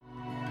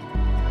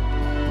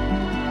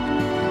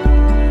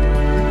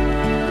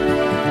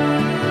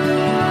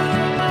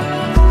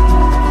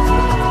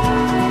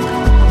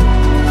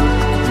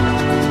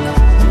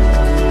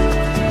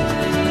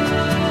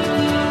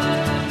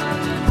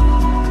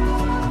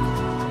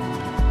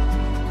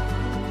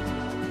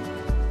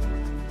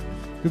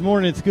Good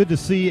morning. It's good to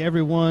see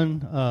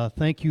everyone.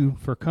 Thank you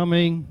for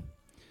coming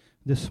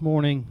this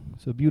morning.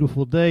 It's a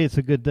beautiful day. It's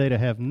a good day to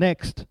have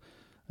Next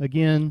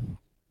again.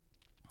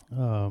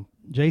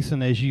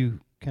 Jason, as you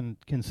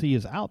can see,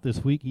 is out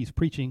this week. He's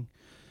preaching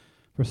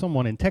for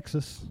someone in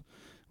Texas.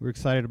 We're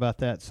excited about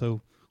that.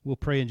 So we'll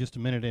pray in just a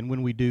minute. And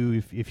when we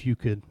do, if you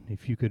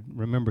could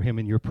remember him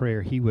in your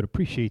prayer, he would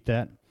appreciate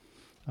that.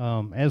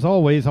 As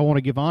always, I want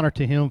to give honor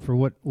to him for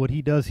what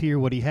he does here,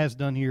 what he has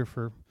done here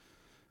for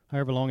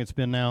however long it's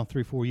been now,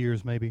 3-4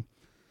 years maybe.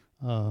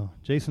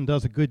 Jason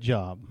does a good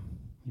job.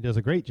 He does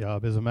a great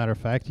job, as a matter of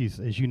fact.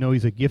 As you know,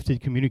 he's a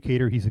gifted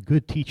communicator. He's a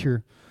good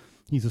teacher.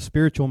 He's a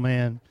spiritual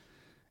man.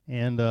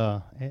 And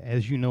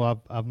as you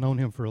know, I've known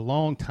him for a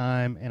long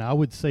time, and I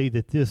would say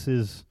that this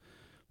is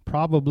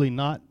probably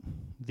not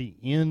the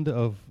end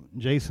of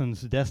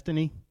Jason's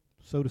destiny,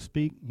 so to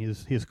speak.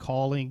 His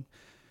calling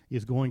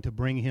is going to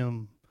bring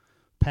him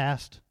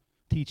past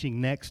teaching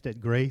Next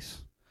at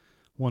Grace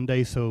one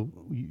day, so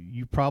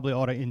you probably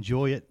ought to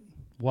enjoy it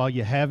while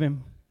you have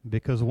him,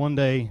 because one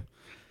day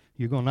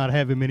you're going to not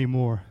have him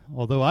anymore.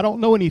 Although I don't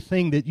know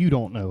anything that you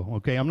don't know,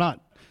 okay?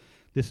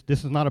 This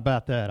is not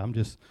about that.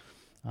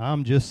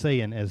 I'm just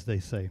saying, as they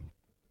say.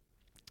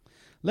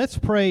 Let's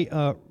pray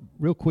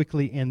real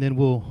quickly, and then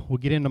we'll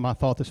get into my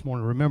thought this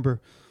morning.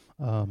 Remember,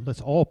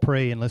 let's all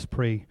pray, and let's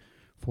pray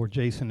for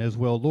Jason as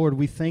well. Lord,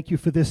 we thank you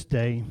for this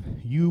day.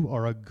 You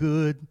are a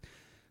good,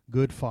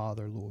 good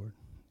Father, Lord.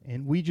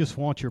 And we just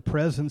want your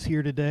presence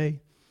here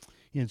today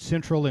in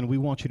Central, and we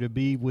want you to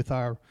be with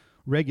our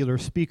regular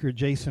speaker,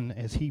 Jason,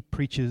 as he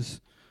preaches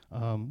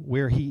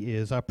where he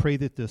is. I pray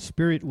that the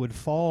Spirit would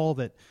fall,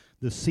 that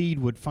the seed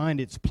would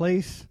find its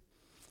place,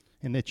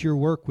 and that your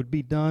work would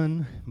be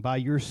done by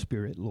your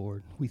Spirit,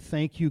 Lord. We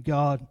thank you,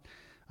 God.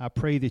 I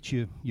pray that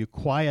you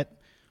quiet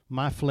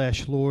my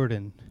flesh, Lord,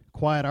 and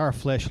quiet our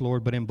flesh,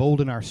 Lord, but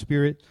embolden our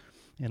spirit,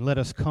 and let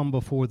us come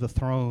before the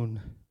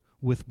throne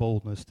with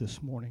boldness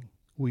this morning.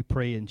 We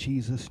pray in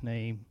Jesus'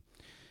 name.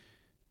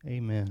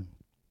 Amen.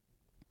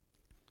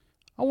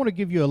 I want to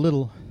give you a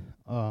little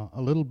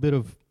bit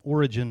of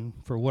origin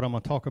for what I'm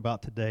going to talk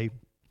about today.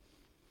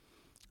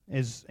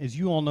 As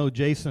you all know,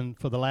 Jason,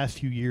 for the last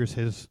few years,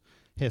 has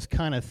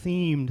kind of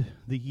themed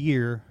the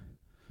year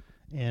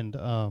and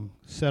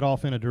set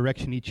off in a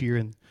direction each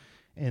year.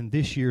 And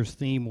this year's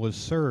theme was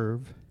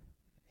Serve.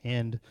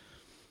 And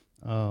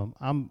I'm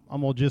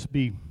going to just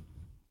be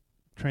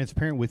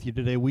transparent with you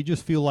today. We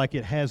just feel like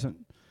it hasn't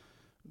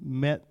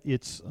met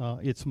its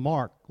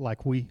mark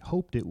like we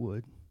hoped it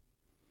would.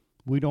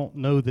 We don't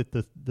know that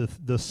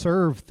the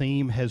Serve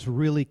theme has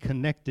really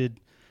connected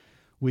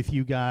with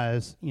you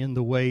guys in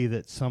the way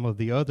that some of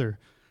the other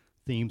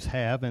themes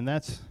have, and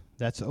that's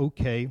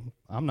okay.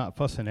 I'm not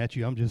fussing at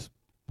you. I'm just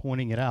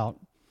pointing it out.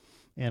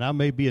 And I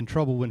may be in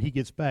trouble when he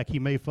gets back. He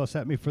may fuss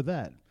at me for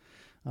that.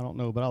 I don't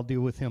know, but I'll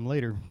deal with him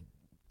later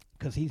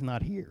because he's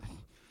not here.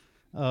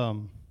 I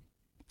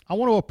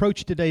want to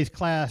approach today's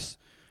class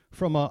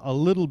from a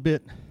little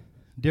bit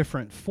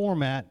different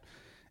format,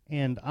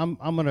 and I'm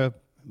going to,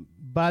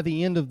 by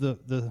the end of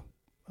the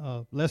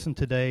lesson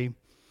today,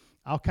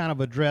 I'll kind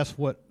of address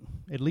what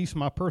at least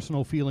my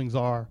personal feelings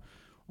are,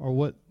 or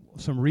what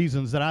some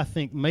reasons that I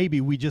think maybe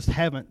we just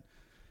haven't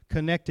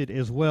connected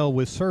as well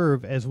with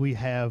Serve as we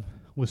have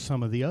with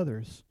some of the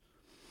others.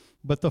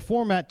 But the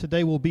format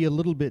today will be a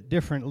little bit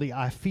differently.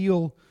 I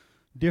feel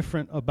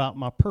different about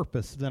my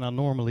purpose than I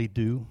normally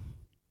do,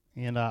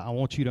 and I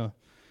want you to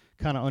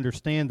kind of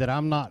understand that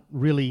I'm not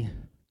really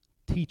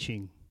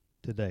teaching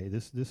today.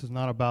 This is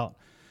not about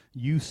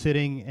you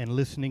sitting and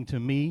listening to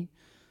me.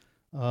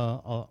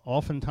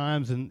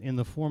 Oftentimes in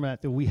the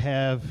format that we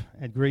have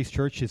at Grace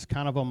Church, it's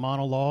kind of a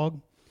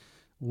monologue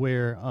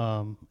where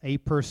a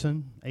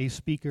person, a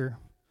speaker,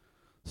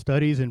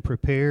 studies and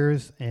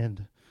prepares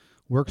and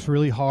works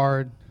really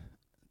hard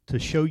to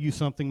show you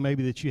something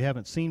maybe that you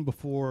haven't seen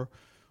before,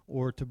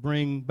 or to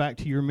bring back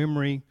to your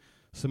memory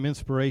some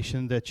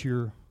inspiration that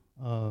you're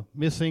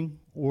missing,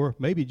 or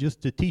maybe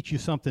just to teach you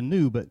something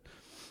new. But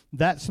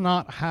that's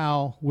not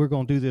how we're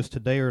going to do this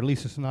today, or at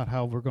least it's not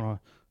how we're going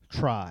to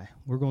try.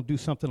 We're going to do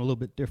something a little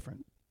bit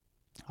different.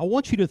 I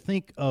want you to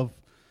think of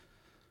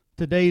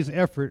today's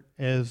effort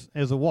as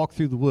a walk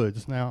through the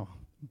woods. Now,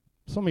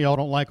 some of y'all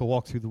don't like a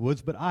walk through the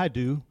woods, but I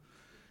do,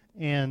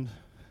 and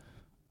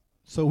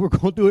so we're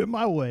going to do it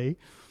my way.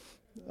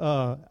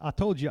 I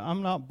told you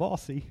I'm not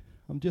bossy.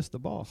 I'm just the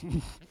boss.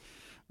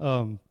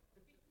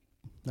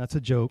 That's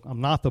a joke.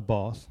 I'm not the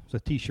boss. It's a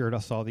T-shirt I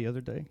saw the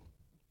other day.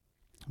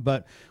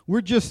 But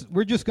we're just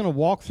going to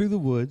walk through the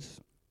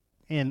woods,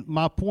 and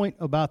my point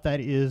about that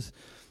is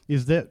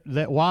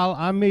that while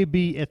I may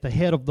be at the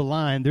head of the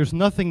line, there's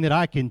nothing that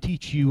I can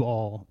teach you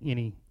all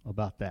any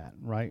about that,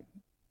 right?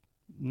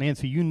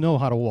 Nancy, you know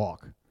how to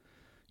walk.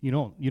 You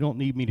don't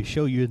need me to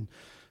show you.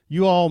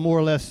 You all more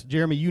or less,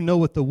 Jeremy, you know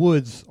what the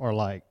woods are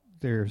like.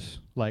 There's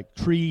like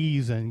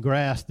trees and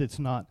grass that's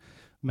not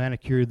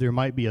manicured. There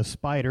might be a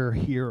spider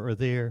here or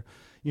there.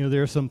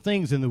 There are some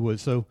things in the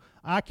woods. So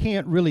I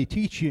can't really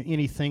teach you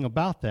anything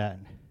about that.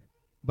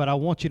 But I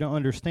want you to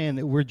understand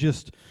that we're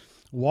just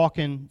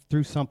walking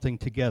through something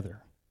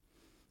together.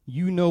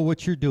 You know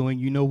what you're doing,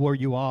 you know where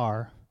you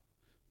are,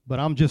 but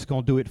I'm just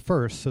going to do it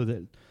first so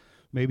that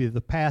maybe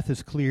the path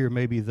is clear,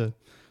 maybe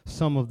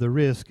some of the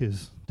risk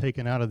is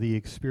taken out of the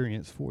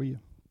experience for you.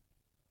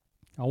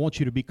 I want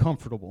you to be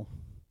comfortable.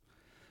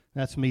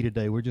 That's me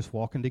today. We're just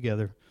walking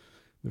together.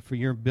 But for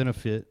your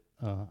benefit,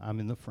 I'm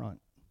in the front.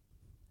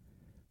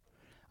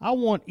 I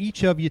want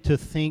each of you to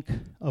think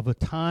of a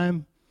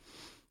time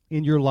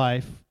in your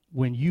life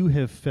when you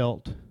have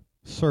felt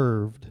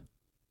served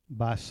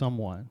by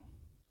someone.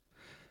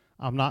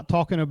 I'm not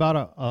talking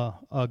about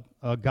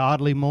a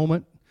godly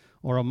moment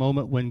or a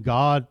moment when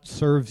God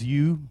serves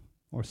you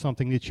or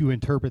something that you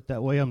interpret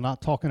that way. I'm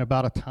not talking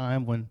about a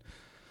time when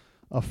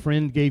a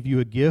friend gave you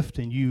a gift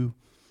and you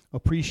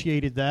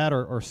appreciated that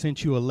or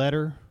sent you a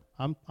letter.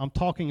 I'm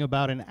talking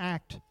about an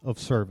act of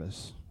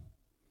service.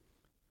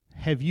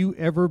 Have you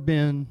ever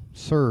been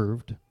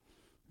served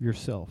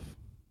yourself?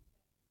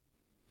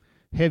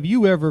 Have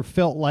you ever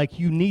felt like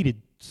you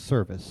needed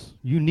service?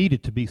 You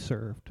needed to be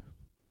served?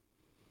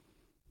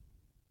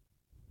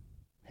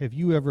 Have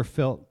you ever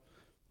felt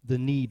the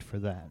need for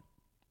that?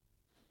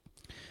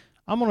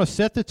 I'm going to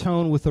set the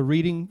tone with a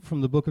reading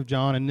from the book of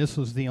John, and this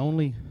was the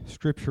only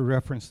scripture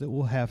reference that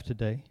we'll have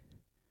today.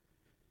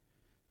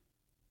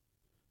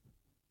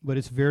 But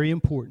it's very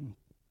important.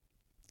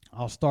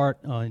 I'll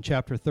start in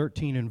chapter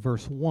 13 and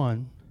verse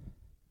 1.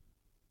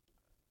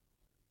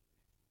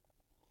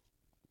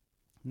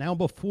 Now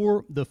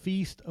before the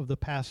feast of the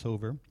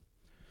Passover,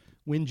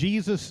 when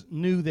Jesus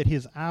knew that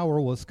his hour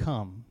was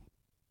come,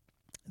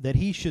 that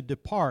he should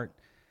depart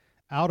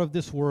out of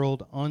this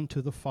world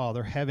unto the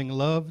Father, having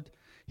loved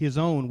his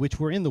own which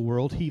were in the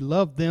world, he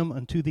loved them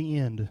unto the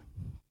end.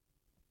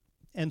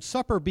 And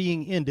supper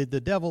being ended,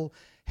 the devil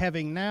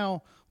having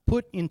now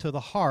put into the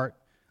heart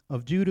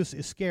of Judas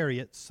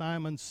Iscariot,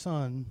 Simon's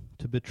son,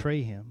 to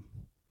betray him.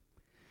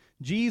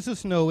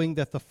 Jesus, knowing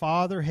that the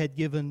Father had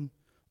given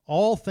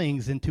all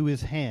things into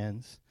his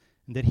hands,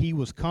 and that he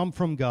was come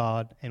from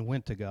God and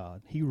went to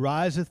God, he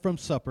riseth from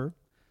supper,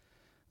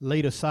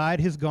 laid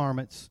aside his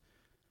garments,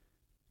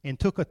 and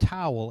took a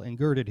towel and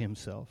girded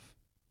himself.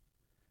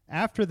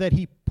 After that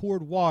he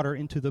poured water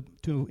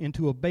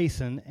into a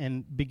basin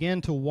and began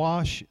to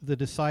wash the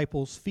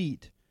disciples'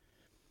 feet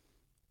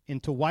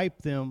and to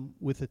wipe them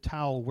with the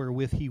towel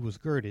wherewith he was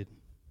girded.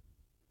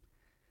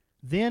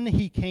 Then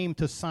he came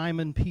to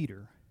Simon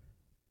Peter.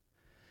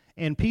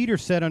 And Peter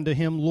said unto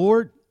him,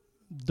 Lord,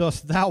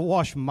 dost thou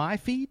wash my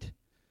feet?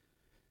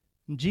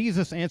 And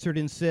Jesus answered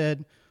and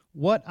said,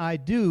 What I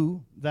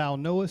do thou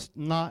knowest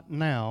not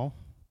now,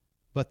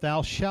 but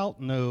thou shalt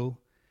know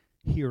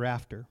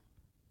hereafter.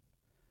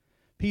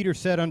 Peter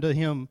said unto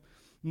him,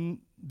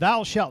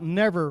 Thou shalt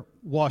never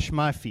wash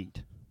my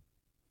feet.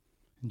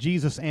 And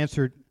Jesus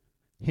answered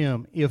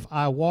him, If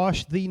I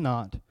wash thee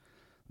not,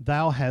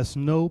 thou hast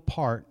no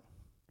part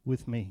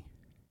with me.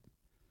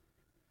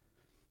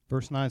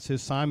 Verse 9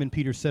 says, Simon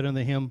Peter said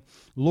unto him,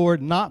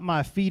 Lord, not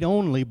my feet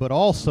only, but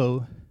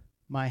also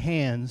my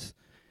hands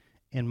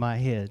and my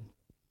head.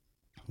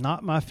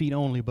 Not my feet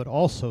only, but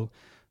also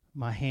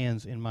my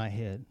hands and my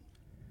head.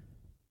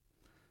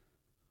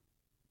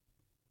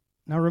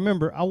 Now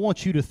remember, I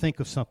want you to think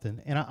of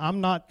something, and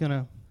I'm not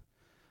going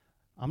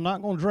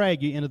to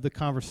drag you into the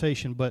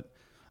conversation, but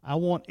I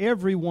want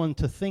everyone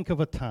to think of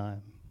a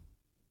time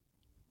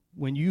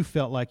when you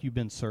felt like you've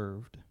been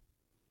served.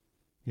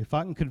 If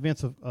I can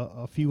convince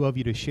a few of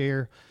you to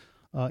share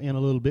in a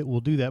little bit, we'll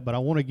do that. But I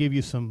want to give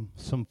you some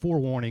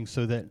forewarning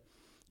so that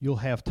you'll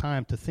have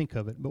time to think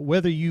of it. But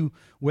whether you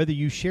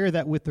share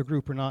that with the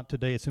group or not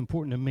today, it's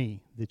important to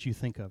me that you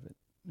think of it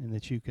and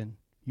that you can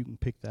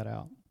pick that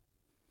out.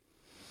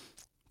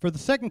 For the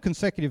second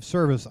consecutive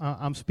service,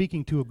 I'm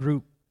speaking to a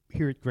group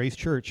here at Grace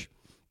Church.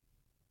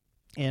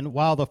 And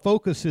while the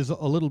focus is a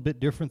little bit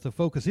different, the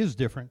focus is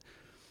different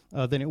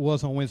than it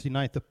was on Wednesday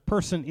night. The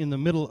person in the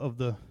middle of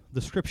the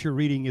scripture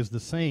reading is the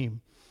same,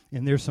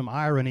 and there's some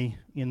irony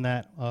in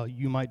that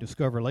you might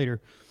discover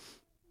later.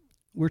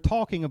 We're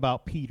talking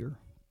about Peter.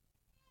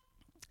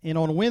 And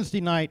on Wednesday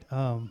night,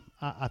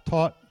 I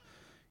taught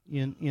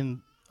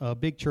in a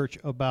big church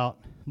about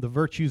the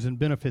virtues and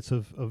benefits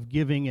of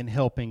giving and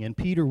helping, and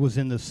Peter was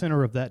in the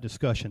center of that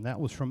discussion. That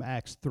was from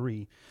Acts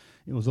 3.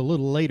 It was a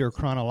little later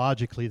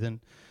chronologically than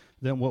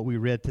what we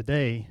read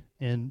today.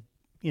 And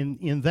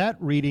in that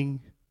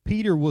reading,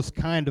 Peter was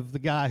kind of the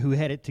guy who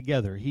had it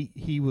together.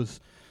 He was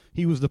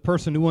the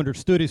person who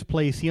understood his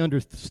place. He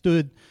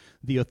understood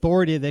the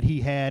authority that he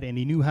had, and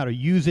he knew how to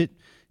use it.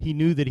 He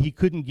knew that he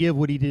couldn't give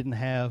what he didn't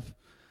have,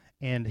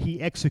 and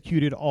he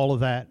executed all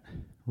of that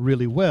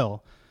really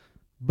well.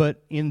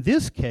 But in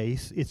this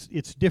case,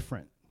 it's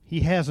different.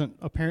 He hasn't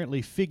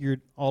apparently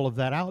figured all of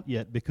that out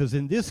yet, because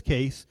in this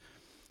case,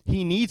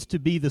 he needs to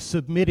be the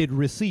submitted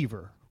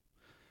receiver.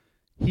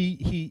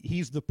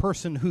 He's the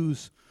person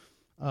who's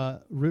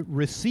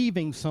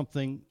receiving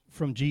something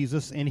from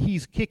Jesus, and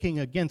he's kicking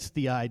against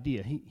the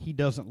idea. He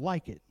doesn't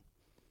like it.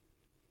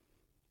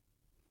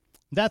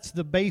 That's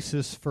the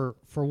basis for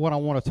what I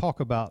want to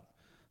talk about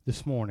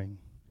this morning.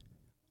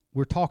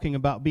 we're talking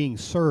about being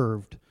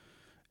served,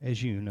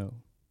 as you know.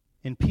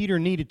 And Peter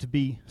needed to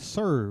be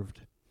served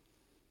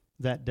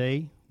that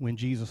day when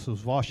Jesus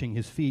was washing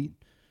his feet,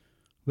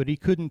 but he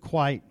couldn't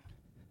quite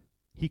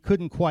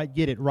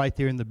get it right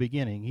there in the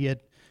beginning.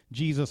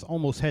 Jesus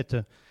almost had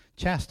to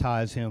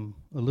chastise him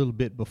a little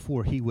bit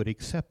before he would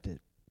accept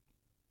it.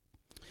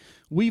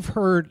 We've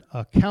heard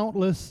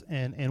countless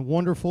and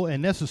wonderful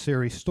and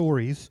necessary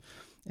stories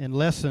and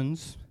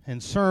lessons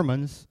and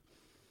sermons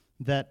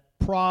that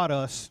prod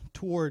us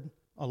toward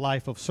a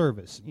life of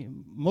service.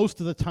 Most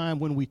of the time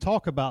when we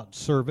talk about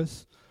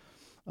service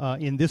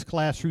in this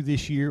class through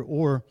this year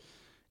or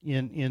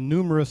in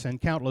numerous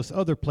and countless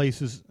other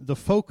places, the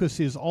focus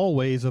is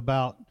always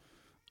about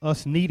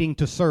us needing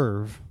to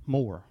serve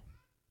more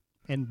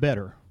and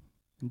better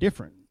and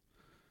different.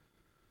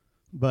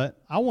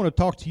 But I want to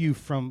talk to you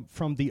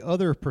from the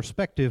other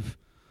perspective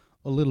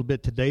a little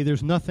bit today.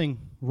 There's nothing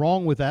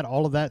wrong with that.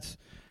 All of that's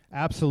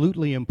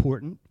absolutely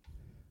important.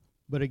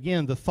 But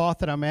again, the thought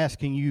that I'm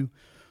asking you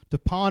to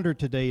ponder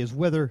today is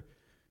whether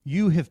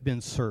you have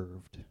been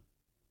served.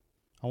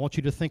 I want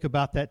you to think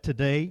about that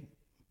today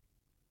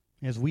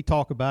as we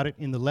talk about it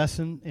in the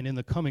lesson and in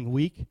the coming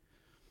week.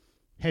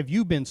 Have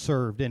you been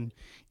served? And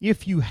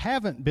if you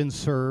haven't been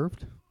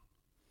served,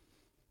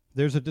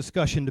 there's a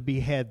discussion to be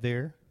had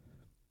there.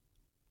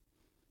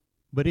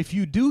 But if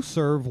you do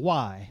serve,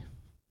 why?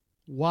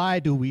 Why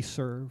do we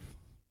serve?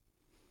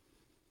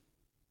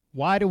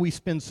 Why do we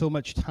spend so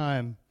much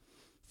time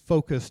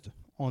focused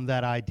on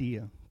that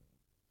idea?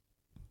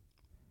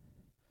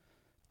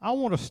 I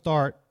want to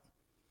start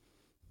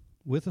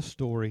with a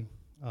story.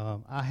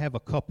 I have a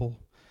couple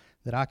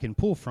that I can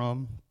pull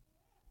from.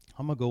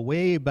 I'm going to go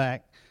way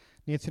back.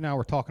 Nancy and I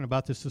were talking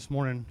about this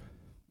morning.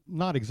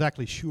 Not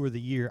exactly sure the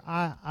year.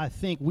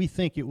 We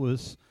think it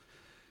was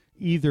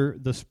either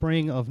the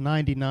spring of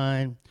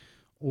 99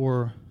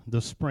 or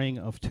the spring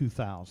of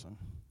 2000.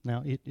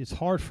 Now, it's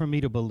hard for me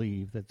to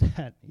believe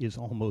that is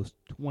almost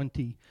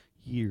 20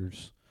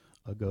 years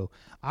ago.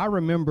 I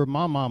remember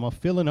my mama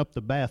filling up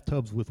the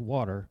bathtubs with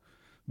water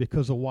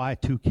because of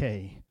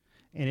Y2K,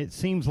 and it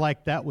seems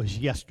like that was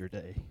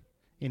yesterday.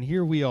 And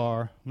here we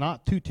are,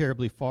 not too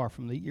terribly far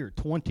from the year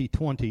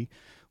 2020,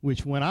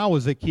 which when I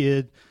was a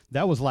kid,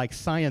 that was like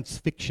science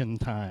fiction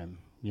time.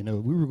 You know,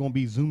 we were going to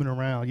be zooming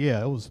around.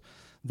 Yeah,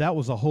 that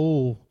was a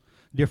whole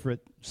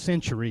different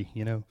century,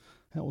 you know.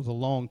 That was a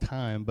long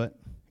time. But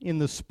in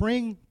the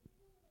spring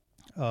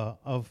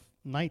of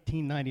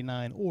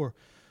 1999 or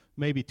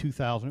maybe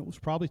 2000, it was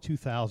probably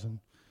 2000,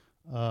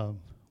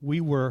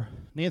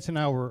 Nancy and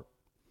I were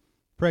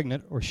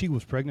pregnant, or she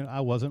was pregnant. I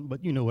wasn't,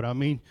 but you know what I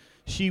mean.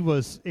 She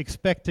was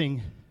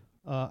expecting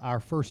our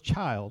first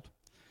child.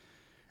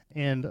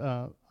 And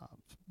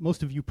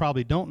most of you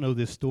probably don't know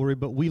this story,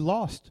 but we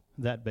lost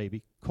that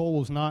baby. Cole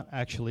was not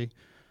actually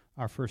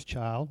our first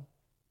child.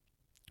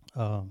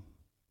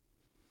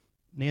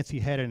 Nancy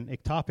had an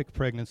ectopic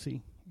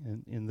pregnancy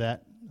in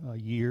that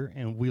year,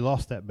 and we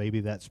lost that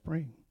baby that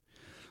spring.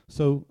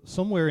 So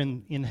somewhere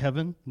in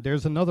heaven,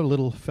 there's another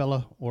little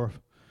fella or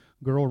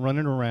girl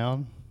running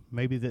around,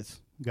 maybe that's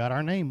got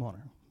our name on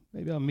her.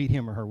 Maybe I'll meet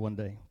him or her one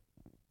day.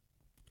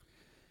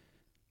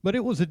 But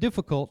it was a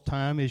difficult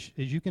time, as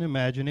you can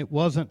imagine. It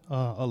wasn't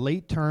a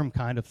late term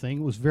kind of thing.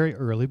 It was very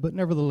early, but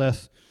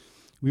nevertheless,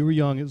 we were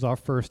young. It was our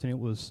first, and it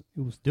was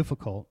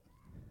difficult.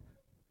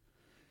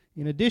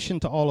 In addition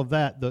to all of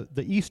that,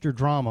 the Easter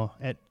drama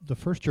at the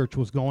First Church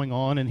was going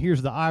on, and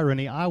here's the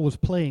irony. I was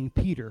playing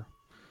Peter.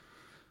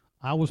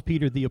 I was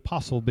Peter the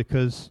Apostle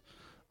because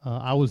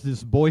I was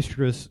this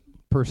boisterous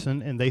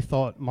person, and they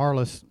thought,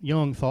 Marlis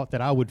Young thought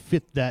that I would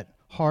fit that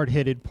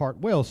hard-headed part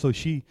well, so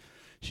she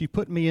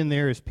put me in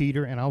there as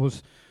Peter, and I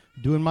was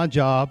doing my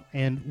job.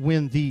 And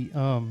when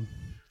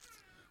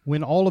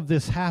all of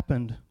this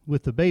happened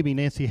with the baby,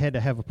 Nancy had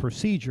to have a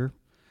procedure,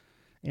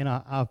 and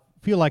I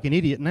feel like an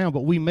idiot now,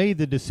 but we made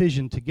the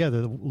decision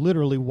together,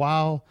 literally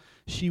while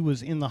she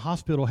was in the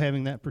hospital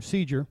having that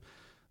procedure,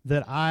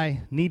 that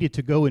I needed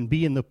to go and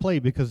be in the play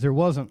because there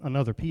wasn't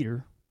another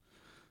Peter,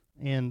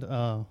 and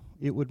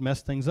it would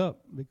mess things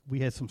up.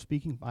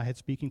 I had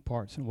speaking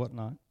parts and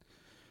whatnot.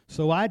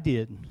 So I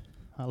did.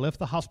 I left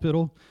the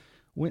hospital,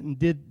 went and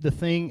did the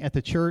thing at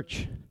the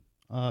church,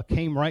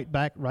 came right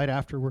back right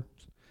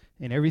afterwards,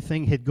 and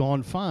everything had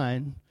gone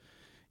fine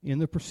in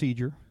the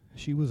procedure.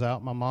 She was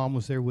out. My mom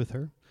was there with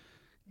her.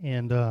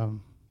 And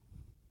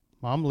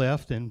Mom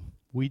left, and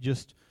we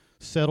just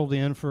settled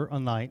in for a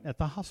night at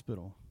the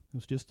hospital. It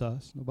was just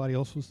us. Nobody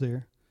else was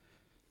there.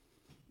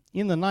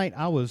 In the night,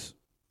 I was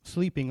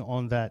sleeping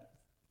on that,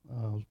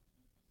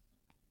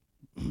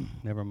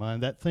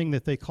 that thing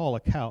that they call a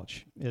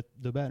couch at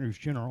the Baton Rouge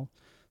General.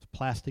 It's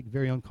plastic,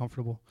 very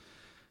uncomfortable.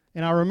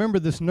 And I remember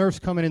this nurse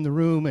coming in the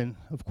room, and,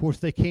 of course,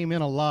 they came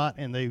in a lot,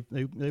 and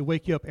they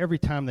wake you up every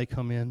time they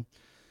come in.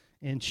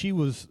 And she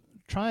was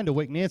trying to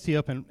wake Nancy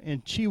up,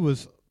 and she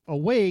was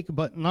awake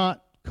but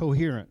not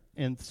coherent.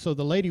 And so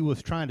the lady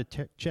was trying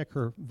to check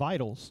her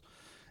vitals,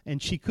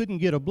 and she couldn't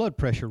get a blood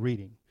pressure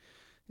reading.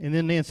 And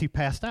then Nancy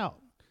passed out.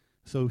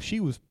 So she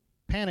was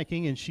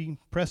panicking, and she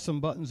pressed some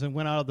buttons and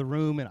went out of the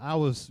room, and I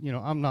was,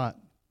 I'm not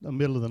a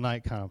middle of the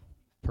night kind of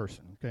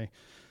person, okay?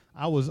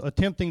 I was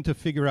attempting to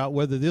figure out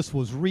whether this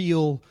was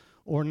real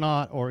or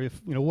not, or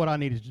if, what I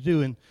needed to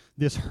do. And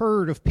this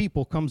herd of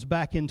people comes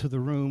back into the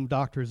room,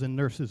 doctors and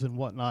nurses and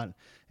whatnot,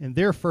 and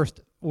their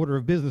first order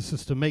of business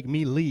is to make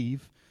me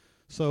leave.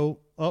 So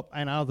up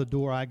and out of the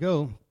door I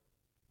go,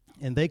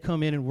 and they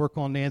come in and work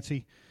on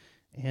Nancy,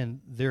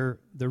 and the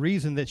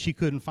reason that she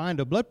couldn't find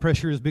a blood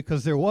pressure is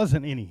because there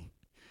wasn't any.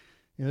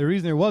 And the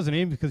reason there wasn't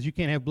any because you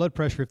can't have blood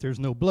pressure if there's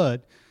no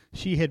blood.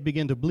 She had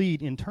begun to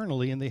bleed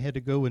internally, and they had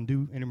to go and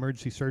do an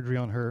emergency surgery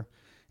on her.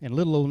 And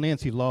little old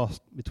Nancy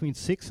lost between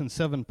 6 and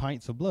 7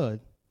 pints of blood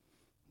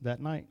that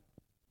night.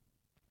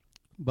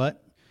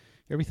 But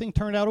everything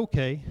turned out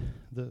okay.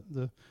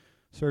 The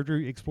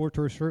surgery,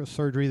 exploratory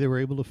surgery, they were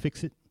able to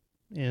fix it,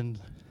 and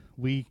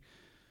we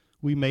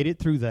made it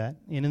through that.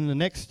 And in the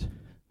next,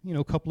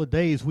 couple of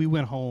days, we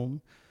went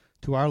home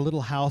to our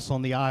little house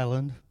on the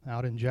island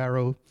out in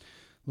Jarrow,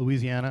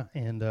 Louisiana.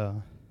 And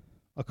a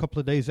couple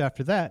of days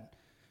after that,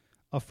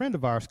 a friend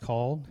of ours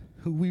called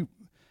who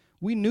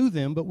we knew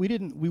them, but we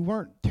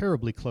weren't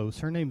terribly close.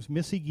 Her name's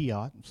Missy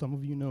Guillot. Some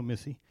of you know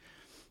Missy.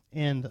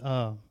 And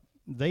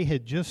they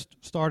had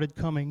just started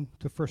coming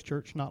to First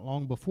Church not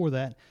long before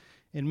that.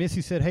 And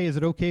Missy said, "Hey, is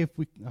it okay if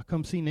I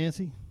come see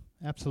Nancy?"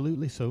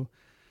 Absolutely. So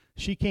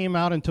she came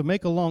out, and to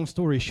make a long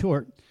story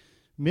short,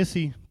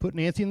 Missy put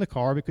Nancy in the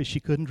car because she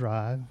couldn't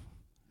drive,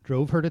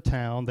 drove her to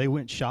town. They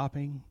went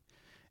shopping,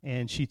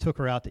 and she took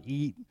her out to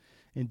eat,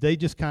 and they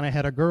just kind of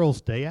had a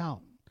girls' day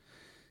out.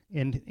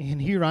 And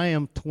here I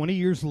am 20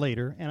 years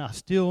later, and I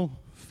still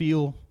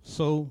feel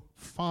so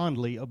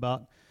fondly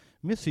about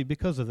Missy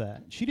because of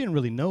that. She didn't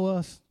really know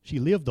us. She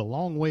lived a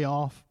long way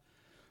off,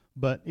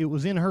 but it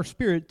was in her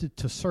spirit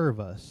to serve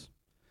us.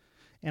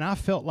 And I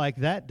felt like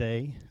that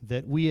day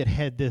that we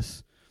had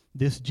this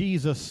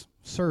Jesus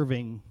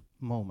serving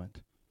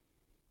moment.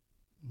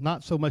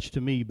 Not so much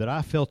to me, but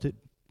I felt it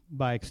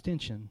by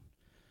extension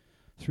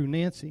through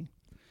Nancy.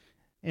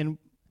 And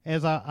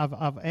as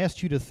I've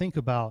asked you to think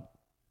about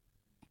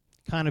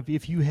kind of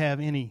if you have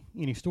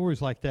any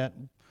stories like that,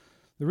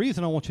 the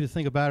reason I want you to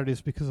think about it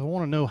is because I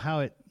want to know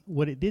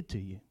what it did to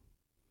you.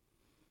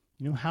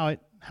 How it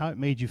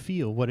made you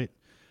feel, what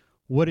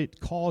it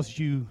caused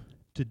you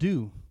to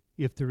do,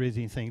 if there is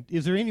anything.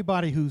 Is there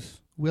anybody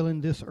who's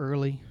willing this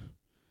early?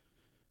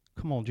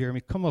 Come on,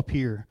 Jeremy, come up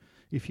here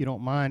if you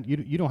don't mind.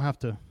 You don't have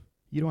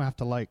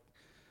to like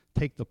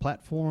take the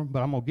platform,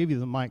 but I'm gonna give you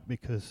the mic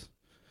because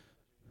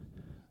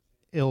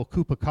El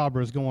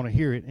Cupacabra is going to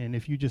hear it, and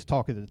if you just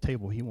talk at the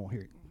table, he won't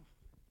hear it.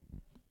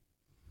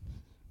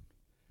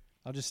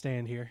 I'll just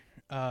stand here.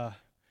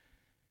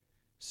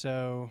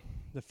 So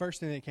the first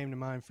thing that came to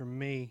mind for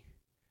me,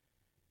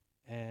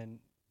 and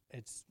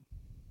it's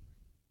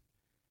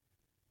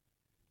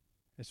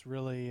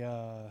really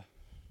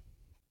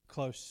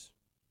close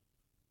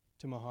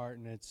to my heart,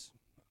 and it's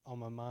on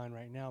my mind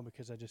right now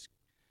because I just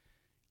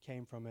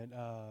came from it.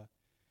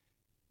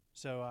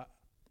 So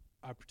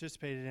I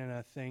participated in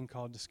a thing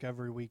called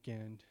Discovery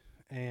Weekend,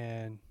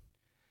 and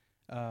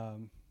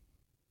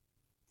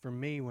for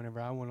me, whenever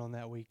I went on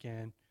that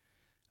weekend,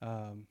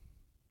 I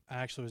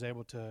actually was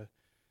able to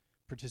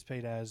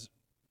participate as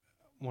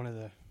one of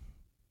the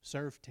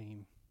serve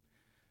team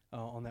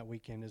on that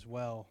weekend as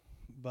well.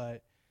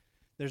 But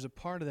there's a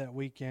part of that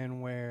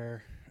weekend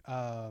where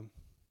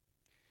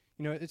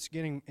it's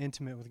getting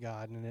intimate with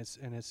God, and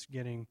it's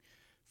getting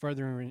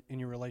further in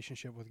your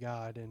relationship with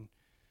God. And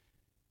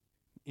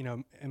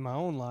in my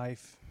own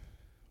life,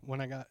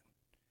 when I got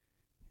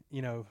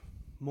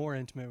more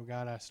intimate with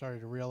God, I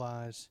started to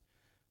realize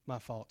my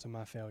faults and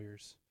my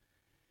failures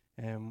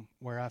and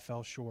where I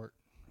fell short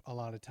a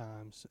lot of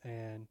times.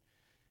 And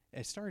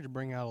it started to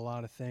bring out a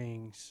lot of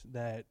things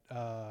that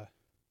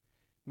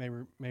made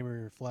me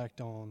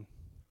reflect on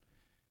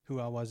who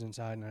I was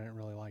inside, and I didn't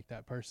really like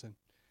that person.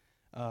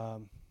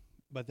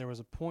 But there was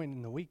a point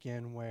in the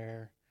weekend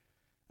where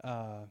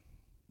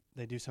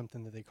they do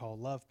something that they call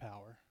Love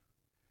Power.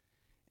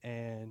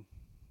 And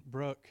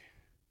Brooke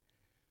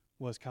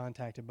was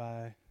contacted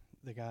by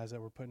the guys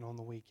that were putting on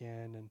the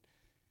weekend, and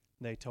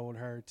they told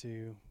her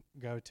to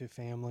go to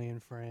family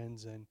and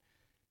friends and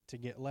to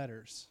get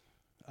letters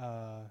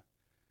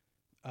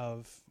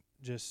of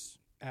just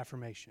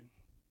affirmation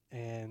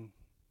and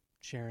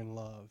sharing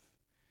love.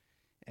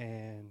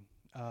 And,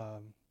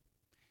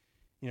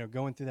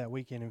 going through that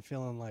weekend and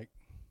feeling like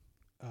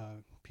a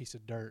piece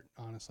of dirt,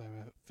 honestly,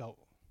 I felt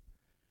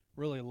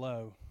really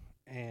low.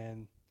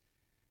 And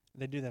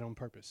they do that on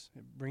purpose.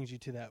 It brings you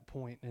to that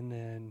point, and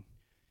then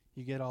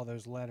you get all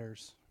those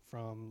letters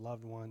from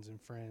loved ones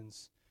and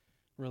friends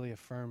really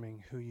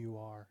affirming who you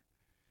are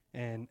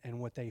and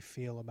what they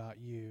feel about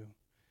you.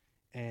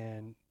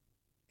 And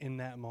in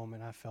that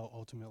moment, I felt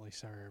ultimately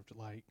served,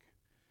 like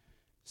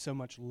so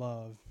much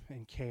love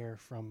and care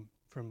from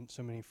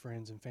so many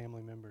friends and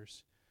family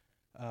members.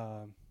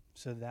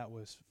 So that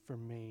was, for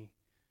me,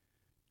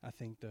 I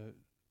think the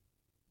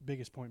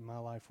biggest point in my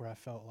life where I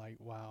felt like,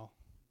 wow,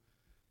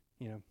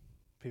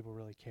 people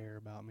really care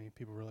about me.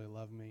 People really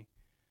love me.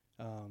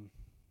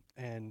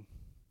 And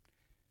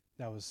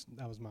that was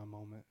my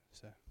moment.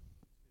 So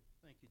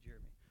thank you,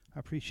 Jeremy. I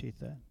appreciate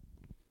that.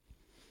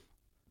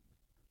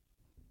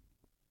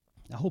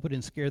 I hope it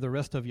didn't scare the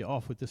rest of you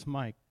off with this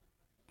mic.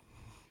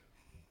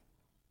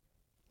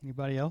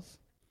 Anybody else?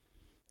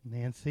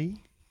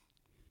 Nancy?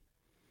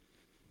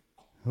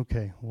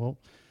 Okay, well,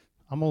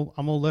 I'm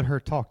gonna let her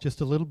talk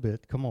just a little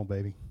bit. Come on,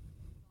 baby.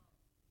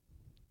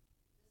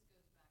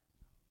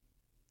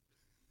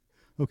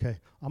 Okay,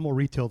 I'm gonna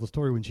retell the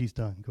story when she's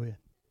done. Go ahead.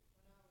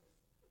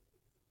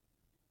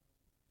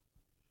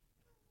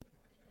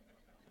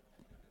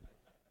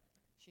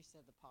 She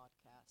said the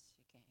podcast.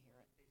 You can't hear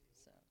it.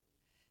 So,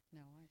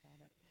 no, I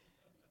got it.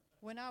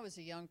 When I was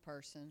a young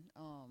person,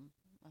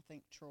 I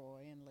think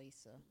Troy and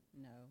Lisa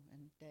know,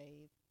 and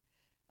Dave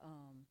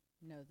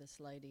know this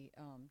lady,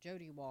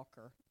 Jody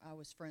Walker. I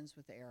was friends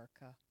with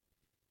Erica,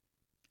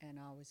 and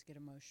I always get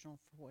emotional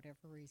for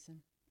whatever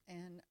reason.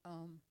 And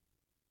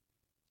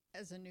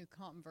as a new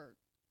convert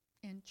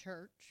in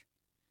church,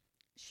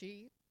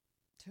 she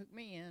took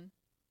me in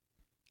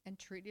and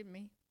treated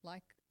me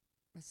like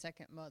a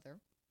second mother.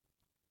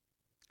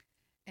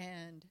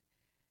 And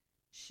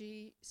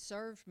she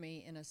served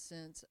me in a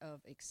sense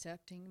of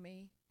accepting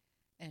me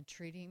and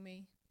treating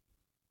me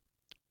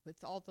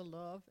with all the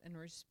love and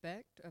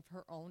respect of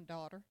her own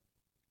daughter,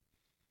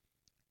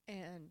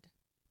 and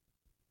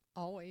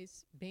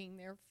always being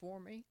there for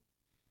me.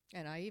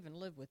 And I even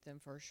lived with them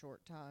for a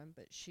short time,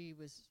 but she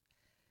was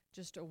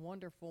just a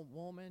wonderful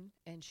woman,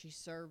 and she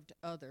served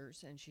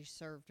others, and she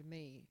served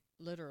me.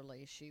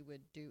 Literally, she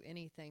would do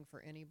anything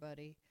for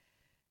anybody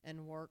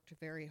and worked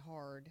very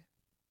hard.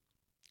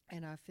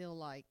 And I feel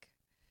like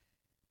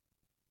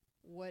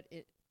what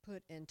it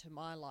put into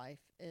my life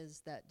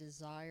is that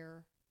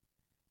desire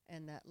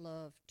and that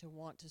love to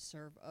want to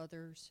serve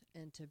others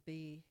and to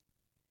be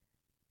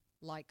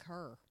like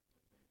her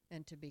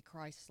and to be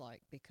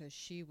Christ-like, because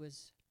she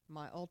was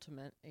my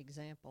ultimate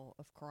example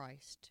of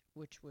Christ,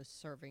 which was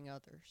serving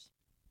others.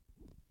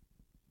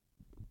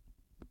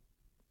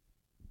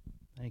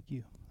 Thank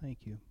you.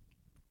 Thank you.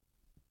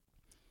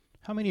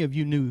 How many of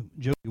you knew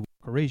Jody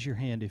Walker? Raise your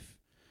hand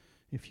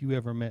if you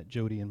ever met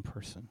Jody in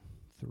person.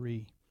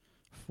 3,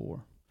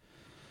 4.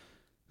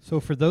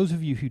 So for those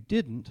of you who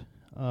didn't,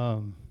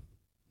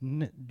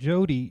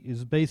 Jody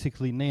is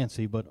basically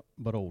Nancy, but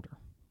older.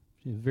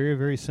 She has very,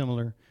 very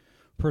similar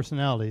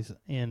personalities,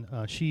 and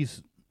she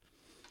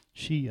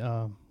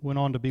went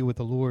on to be with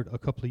the Lord a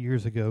couple of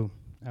years ago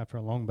after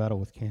a long battle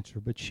with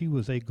cancer. But she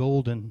was a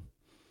golden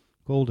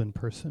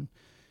person,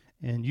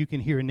 and you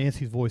can hear in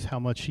Nancy's voice how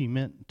much she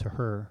meant to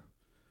her.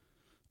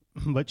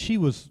 But she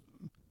was,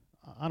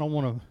 I don't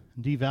want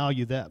to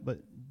devalue that, but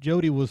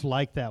Jody was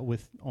like that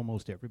with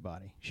almost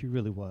everybody. She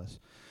really was.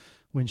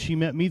 When she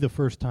met me the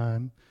first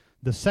time,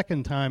 the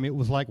second time it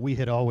was like we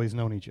had always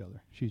known each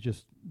other.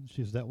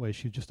 She's that way.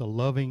 She's just a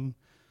loving,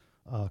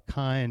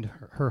 kind.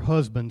 Her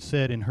husband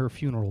said in her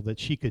funeral that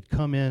she could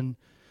come in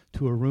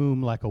to a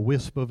room like a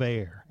wisp of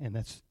air, and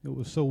it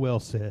was so well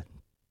said.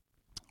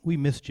 We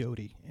miss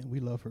Jody, and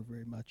we love her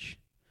very much.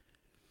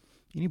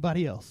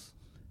 Anybody else?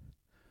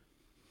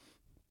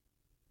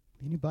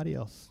 Anybody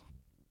else?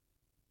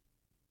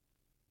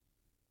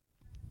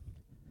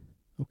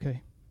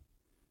 Okay.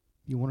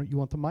 You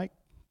want the mic?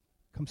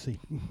 Come see.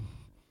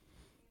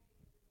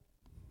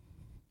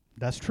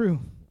 That's true.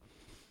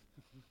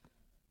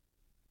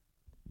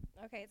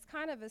 Okay, it's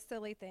kind of a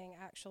silly thing,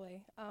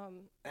 actually.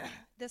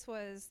 This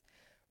was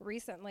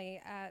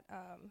recently at,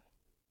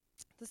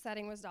 the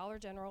setting was Dollar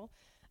General,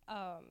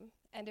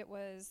 and it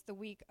was the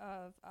week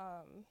of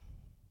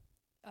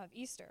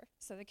Easter.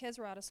 So the kids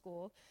were out of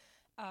school,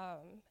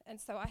 and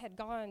so I had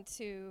gone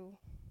to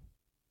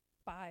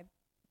buy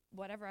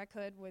whatever I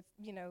could with,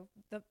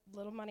 the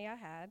little money I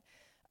had.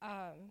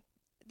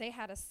 They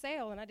had a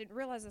sale, and I didn't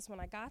realize this when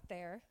I got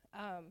there.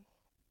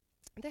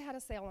 They had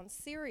a sale on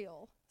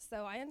cereal,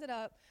 so I ended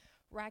up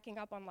racking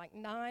up on like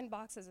 9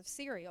 boxes of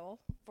cereal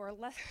for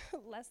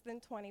less than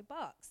 $20.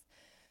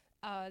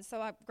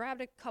 So I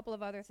grabbed a couple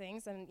of other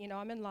things, and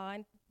I'm in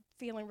line,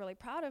 feeling really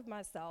proud of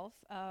myself.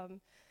 And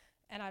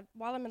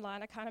while I'm in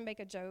line, I kind of make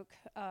a joke.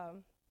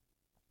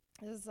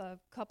 There's a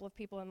couple of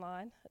people in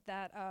line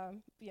that,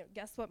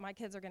 guess what my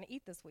kids are going to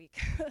eat this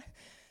week?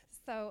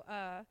 So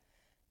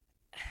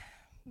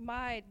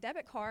my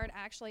debit card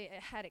actually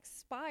had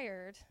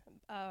expired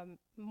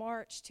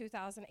March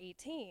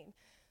 2018.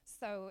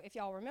 So if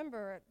y'all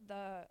remember,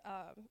 the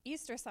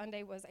Easter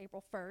Sunday was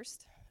April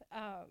 1st,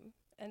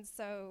 and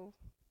so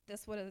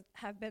this would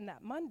have been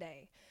that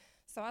Monday.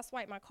 So I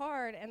swiped my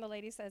card, and the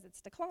lady says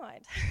it's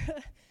declined,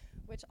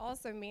 which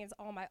also means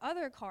all my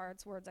other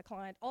cards were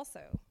declined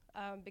also,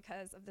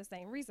 because of the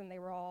same reason. They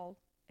were all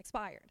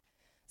expired.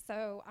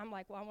 So I'm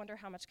like, well, I wonder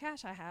how much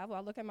cash I have. Well,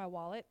 I look in my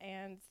wallet,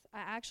 and I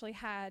actually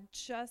had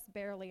just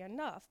barely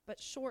enough, but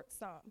short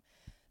some.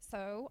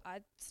 So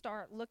I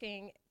start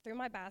looking through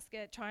my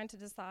basket, trying to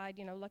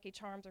decide, Lucky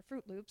Charms or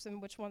Fruit Loops,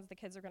 and which ones the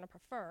kids are going to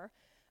prefer.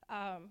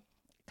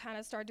 Kind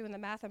of start doing the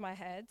math in my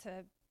head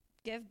to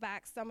give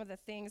back some of the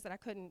things that I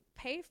couldn't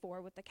pay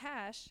for with the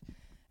cash.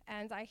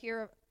 and I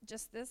hear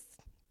just this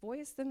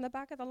voice in the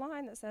back of the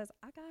line that says,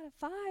 "I got a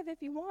 5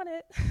 if you want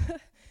it."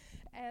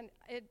 And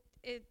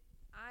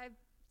I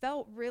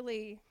felt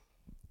really,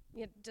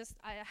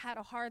 I had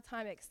a hard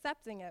time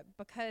accepting it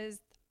because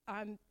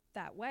I'm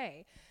that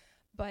way.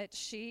 But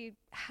she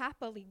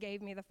happily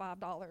gave me the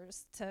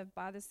 $5 to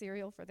buy the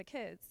cereal for the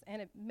kids.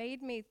 And it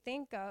made me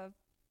think of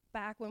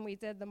back when we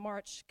did the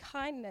March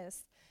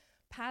Kindness,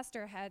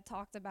 Pastor had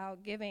talked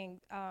about giving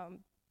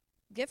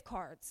gift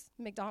cards,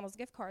 McDonald's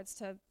gift cards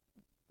to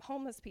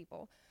homeless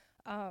people.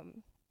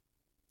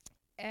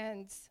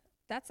 And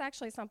that's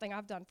actually something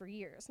I've done for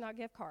years, not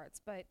gift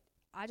cards, but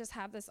I just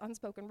have this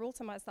unspoken rule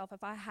to myself.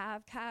 If I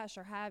have cash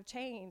or have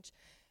change,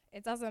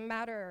 it doesn't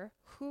matter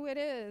who it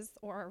is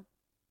or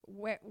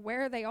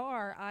where they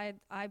are,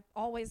 I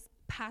always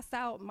pass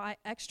out my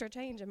extra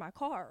change in my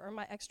car or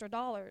my extra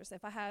dollars.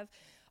 If I have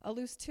a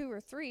loose 2 or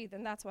 3,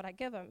 then that's what I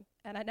give them.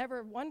 And I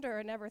never wonder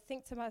or never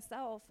think to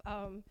myself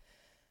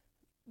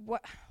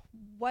what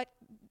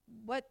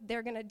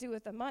they're going to do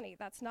with the money.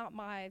 That's not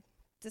my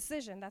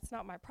decision. That's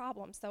not my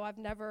problem. So I've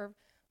never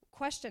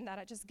questioned that.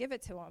 I just give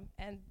it to them.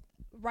 And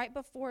right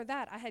before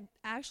that, I had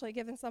actually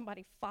given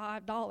somebody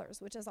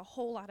 $5, which is a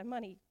whole lot of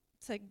money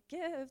to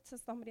give to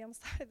somebody on the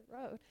side of the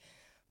road.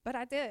 But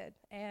I did,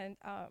 and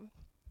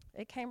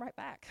it came right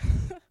back.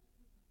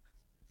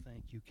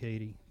 Thank you,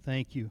 Katie.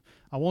 Thank you.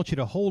 I want you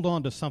to hold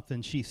on to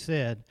something she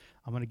said.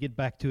 I'm going to get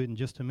back to it in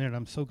just a minute.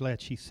 I'm so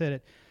glad she said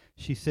it.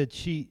 She said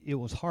it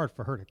was hard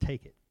for her to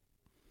take it.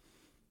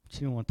 She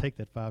didn't want to take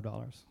that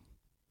 $5.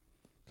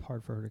 It's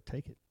hard for her to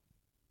take it.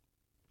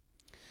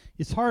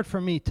 It's hard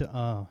for me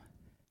to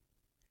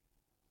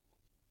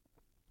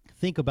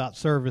think about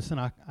service, and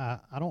I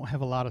don't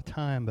have a lot of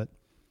time, but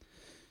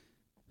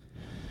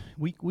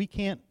we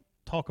can't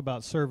talk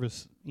about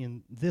service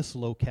in this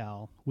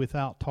locale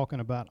without talking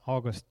about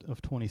August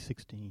of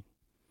 2016.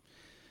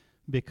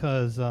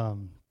 Because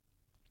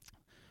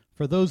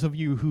for those of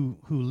you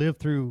who lived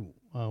through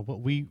what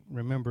we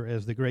remember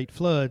as the Great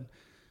Flood,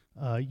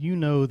 you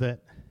know that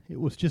it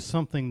was just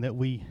something that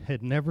we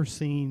had never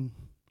seen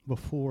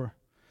before.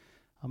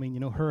 I mean,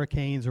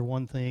 hurricanes are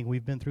one thing.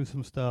 We've been through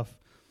some stuff.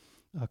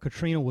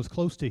 Katrina was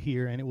close to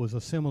here, and it was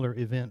a similar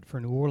event for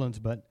New Orleans,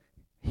 but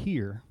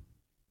here,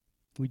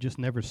 we just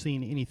never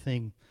seen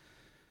anything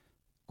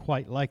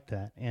quite like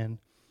that. And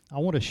I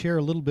want to share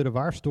a little bit of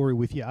our story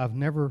with you. I've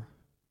never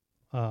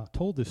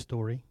told this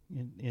story.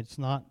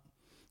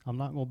 I'm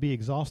not going to be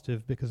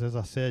exhaustive because, as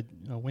I said,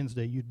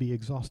 Wednesday you'd be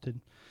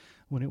exhausted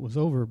when it was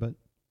over. But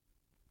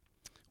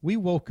we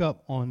woke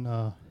up on,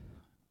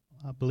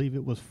 I believe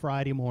it was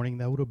Friday morning.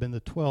 That would have been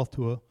the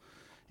 12th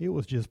it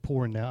was just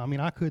pouring down. I mean,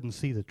 I couldn't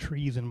see the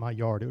trees in my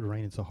yard. It was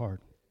raining so hard.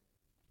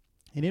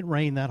 And it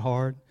rained that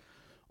hard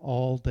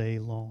all day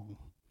long.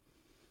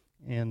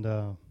 And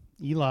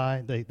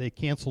Eli, they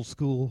canceled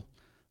school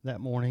that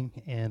morning,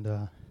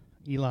 and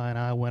Eli and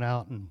I went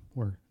out and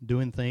were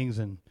doing things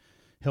and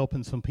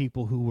helping some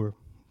people who were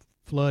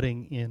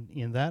flooding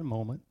in that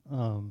moment,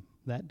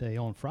 that day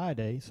on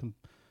Friday.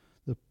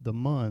 The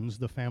Munns,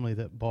 the family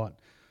that bought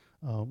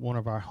one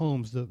of our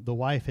homes, the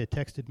wife had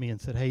texted me and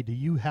said, "Hey, do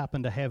you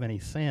happen to have any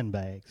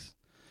sandbags?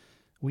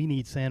 We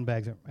need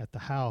sandbags at the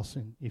house,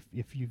 and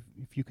if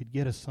you could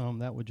get us some,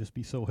 that would just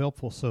be so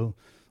helpful." So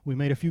we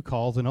made a few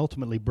calls, and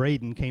ultimately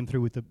Braden came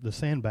through with the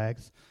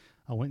sandbags.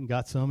 I went and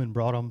got some and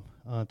brought them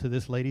to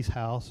this lady's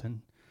house,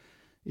 and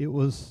it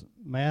was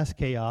mass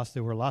chaos.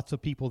 There were lots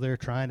of people there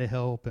trying to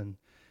help, and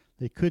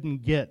they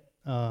couldn't get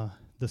the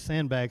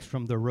sandbags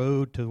from the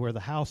road to where the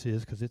house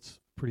is because it's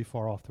pretty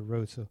far off the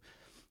road. So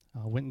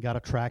I went and got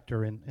a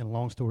tractor, and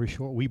long story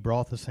short, we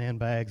brought the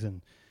sandbags,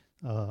 and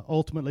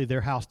ultimately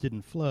their house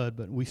didn't flood,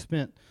 but we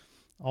spent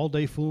all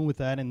day fooling with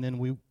that, and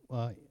then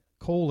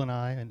Cole and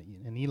I,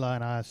 and Eli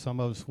and I, some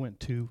of us went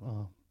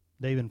to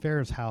Dave and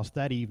Farrah's house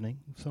that evening.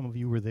 Some of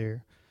you were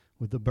there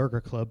with the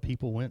Burger Club.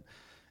 People went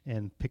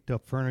and picked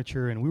up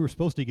furniture, and we were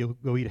supposed to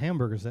go eat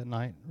hamburgers that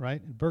night,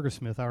 right? At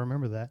Burgersmith, I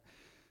remember that.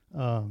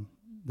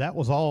 That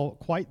was all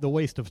quite the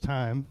waste of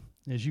time,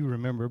 as you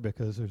remember,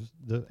 because there's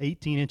the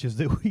 18 inches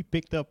that we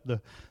picked up,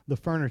 the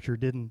furniture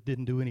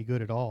didn't do any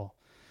good at all.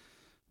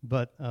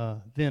 But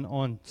then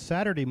on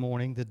Saturday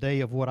morning, the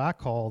day of what I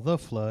call the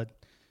flood,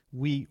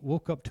 we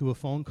woke up to a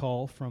phone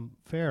call from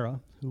Farrah,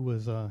 who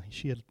was,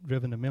 she had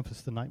driven to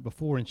Memphis the night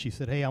before, and she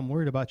said, "Hey, I'm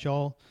worried about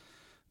y'all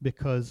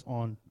because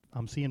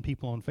I'm seeing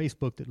people on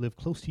Facebook that live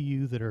close to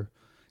you that are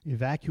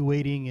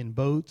evacuating in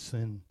boats."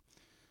 And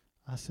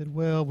I said,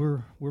 "Well,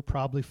 we're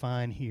probably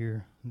fine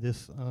here.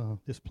 This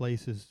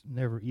place has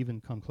never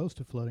even come close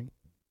to flooding."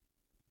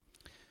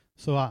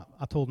 So I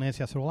told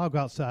Nancy, I said, "Well, I'll go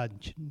outside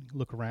and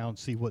look around,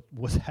 see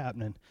what's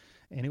happening."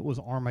 And it was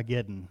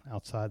Armageddon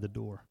outside the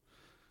door.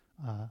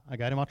 I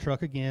got in my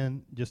truck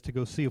again just to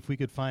go see if we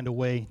could find a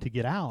way to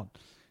get out.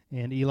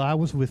 And Eli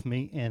was with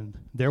me, and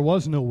there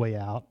was no way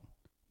out.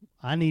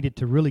 I needed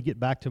to really get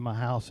back to my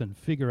house and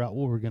figure out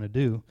what we were going to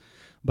do.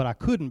 But I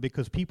couldn't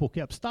because people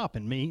kept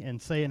stopping me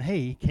and saying,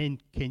 "Hey, can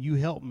you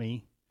help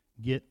me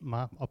get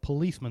a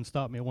policeman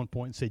stopped me at one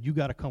point and said, 'You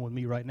got to come with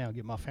me right now,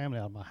 get my family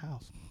out of my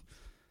house.'"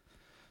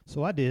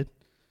 So I did,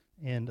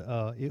 and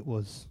it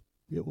was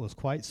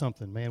quite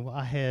something, man. Well,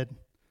 I had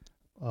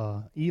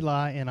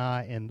Eli and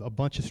I and a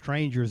bunch of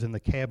strangers in the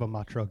cab of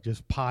my truck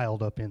just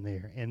piled up in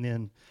there. And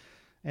then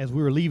as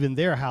we were leaving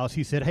their house,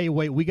 he said, "Hey,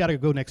 wait, we got to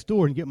go next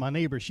door and get my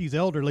neighbor. She's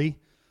elderly."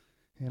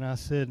 And I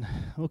said,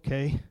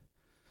 "Okay."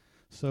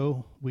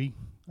 So we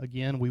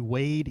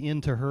wade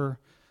into her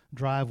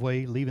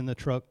driveway, leaving the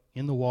truck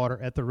in the water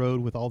at the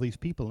road with all these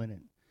people in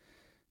it.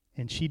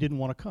 And she didn't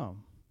want to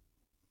come.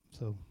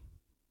 So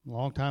a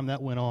long time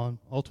that went on.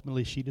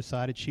 Ultimately, she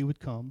decided she would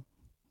come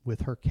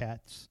with her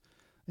cats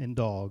and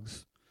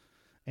dogs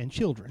and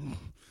children.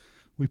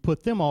 We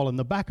put them all in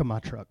the back of my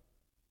truck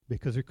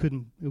because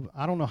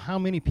I don't know how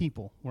many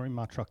people were in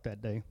my truck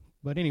that day.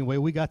 But anyway,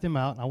 we got them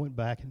out, and I went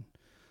back and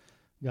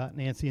got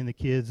Nancy and the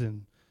kids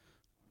and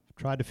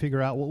tried to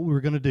figure out what we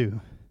were going to do,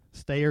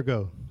 stay or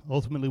go.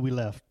 Ultimately, we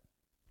left.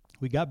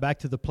 We got back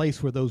to the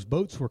place where those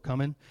boats were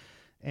coming,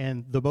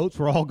 and the boats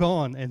were all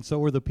gone, and so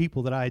were the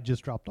people that I had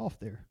just dropped off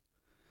there.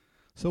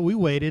 So we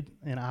waited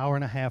an hour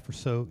and a half or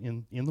so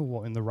in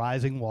the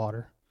rising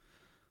water.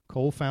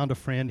 Cole found a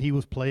friend he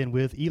was playing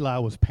with. Eli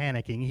was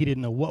panicking. He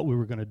didn't know what we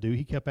were going to do.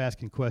 He kept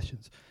asking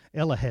questions.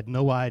 Ella had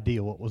no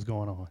idea what was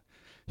going on.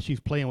 She's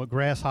playing with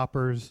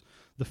grasshoppers.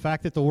 The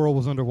fact that the world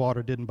was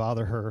underwater didn't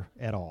bother her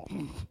at all.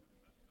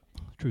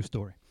 True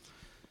story.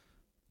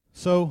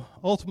 So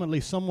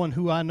ultimately, someone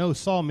who I know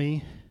saw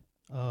me,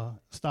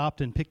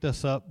 stopped and picked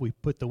us up. We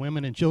put the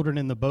women and children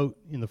in the boat,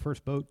 in the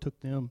first boat, took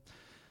them.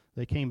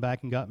 They came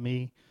back and got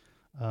me,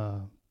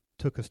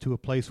 took us to a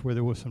place where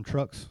there were some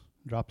trucks,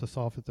 dropped us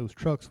off at those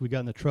trucks. We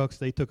got in the trucks.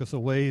 They took us a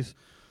ways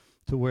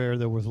to where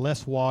there was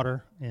less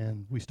water,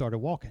 and we started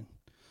walking.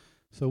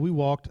 So we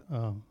walked,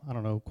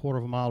 a quarter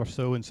of a mile or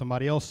so, and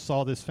somebody else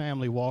saw this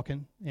family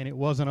walking, and it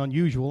wasn't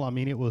unusual. I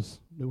mean,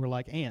 they were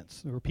like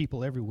ants. There were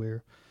people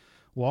everywhere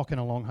walking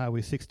along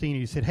Highway 16, and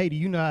he said, "Hey, do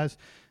you guys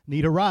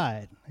need a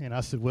ride?" And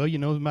I said, "Well, as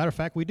a matter of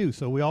fact, we do."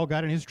 So we all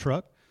got in his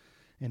truck,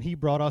 and he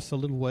brought us a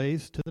little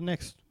ways to the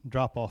next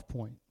drop-off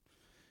point.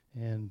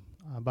 And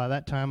by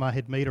that time, I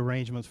had made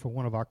arrangements for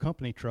one of our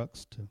company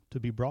trucks to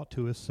be brought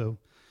to us. So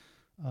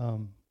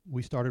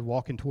we started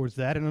walking towards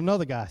that, and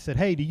another guy said,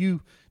 "Hey, do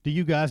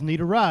you guys need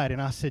a ride?" And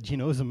I said,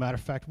 as a matter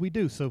of fact, we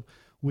do. So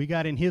we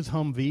got in his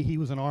Humvee. He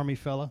was an Army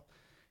fella,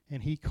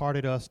 and he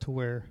carted us to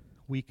where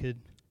we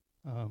could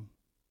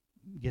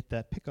get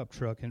that pickup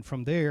truck. And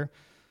from there,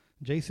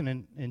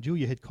 Jason and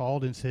Julia had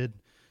called and said,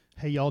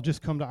 "Hey, y'all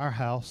just come to our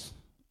house."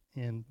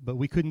 But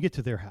we couldn't get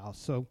to their house.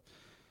 So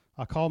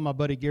I called my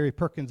buddy Gary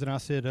Perkins, and I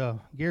said,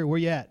 "Gary, where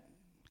you at?"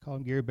 I called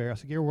him Gary Bear. I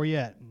said, "Gary, where you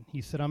at?" And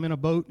he said, "I'm in a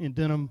boat in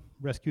Denham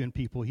rescuing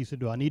people." He said,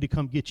 "Do I need to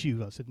come get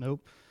you?" I said,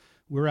 "Nope,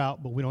 we're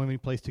out, but we don't have any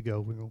place to go.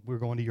 We're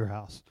going to your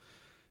house."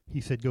 He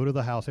said, "Go to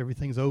the house.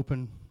 Everything's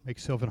open. Make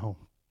yourself at home."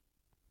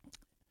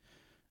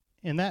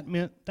 And that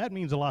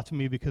means a lot to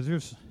me because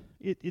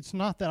it's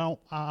not that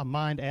I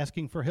mind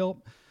asking for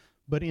help,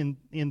 but in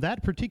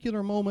that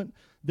particular moment,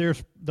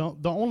 there's the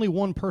only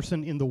one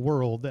person in the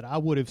world that I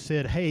would have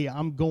said, "Hey,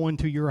 I'm going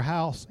to your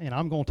house and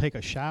I'm going to take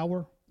a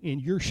shower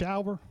in your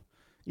shower,"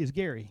 is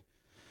Gary,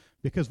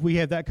 because we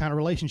have that kind of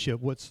relationship.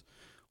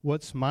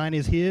 What's mine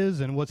is his,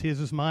 and what's his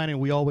is mine, and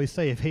we always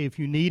say, if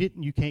you need it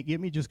and you can't get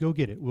me, just go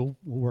get it. We'll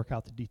work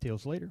out the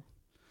details later.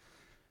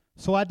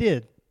 So I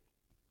did.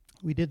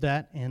 We did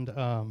that, and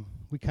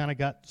we kind of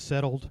got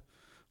settled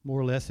more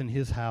or less in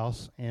his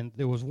house. And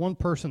there was one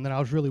person that I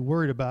was really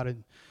worried about,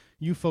 and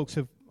you folks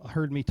have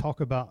heard me talk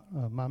about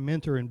my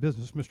mentor in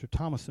business, Mr.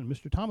 Thomason.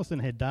 Mr. Thomason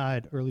had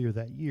died earlier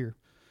that year,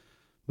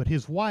 but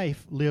his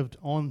wife lived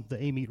on the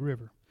Amite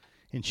River.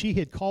 And she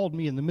had called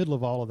me in the middle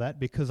of all of that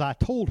because I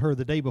told her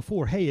the day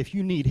before, "Hey, if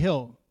you need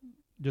help,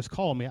 just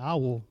call me. I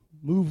will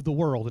move the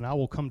world, and I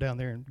will come down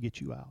there and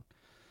get you out."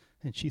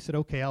 And she said,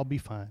 "Okay, I'll be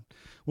fine."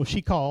 Well,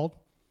 she called,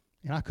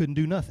 and I couldn't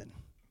do nothing.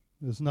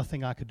 There was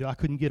nothing I could do. I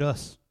couldn't get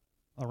us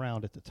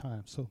around at the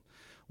time. So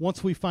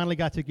once we finally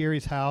got to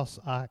Gary's house,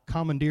 I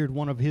commandeered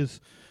one of his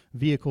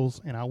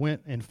vehicles, and I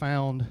went and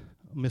found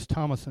Miss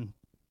Thomason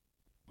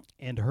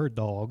and her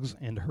dogs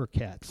and her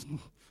cats.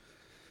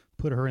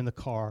 Put her in the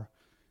car.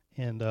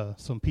 And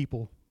some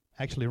people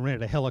actually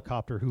rented a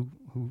helicopter who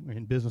were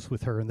in business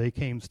with her, and they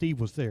came.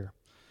 Steve was there,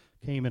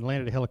 came and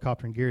landed a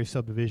helicopter in Gary's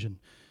subdivision,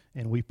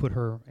 and we put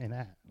her and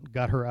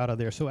got her out of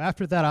there. So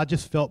after that, I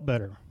just felt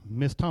better.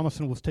 Miss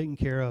Thomason was taken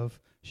care of.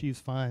 She's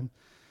fine.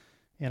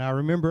 And I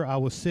remember I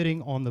was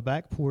sitting on the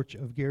back porch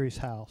of Gary's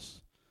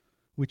house,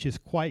 which is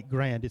quite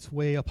grand. It's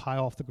way up high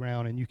off the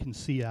ground, and you can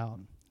see out.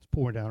 It's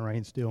pouring down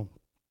rain still.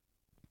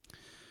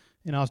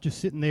 And I was just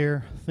sitting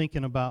there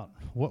thinking about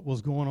what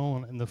was going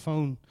on, and the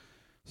phone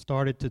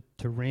started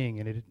to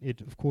ring. And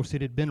it of course,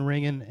 it had been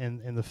ringing,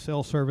 and the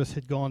cell service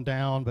had gone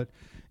down, but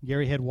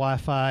Gary had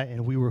Wi-Fi,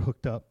 and we were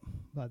hooked up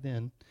by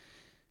then.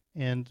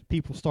 And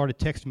people started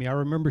texting me. I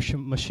remember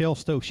Michelle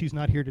Stokes. She's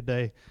not here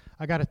today.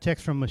 I got a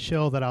text from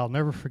Michelle that I'll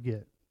never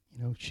forget.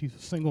 She's a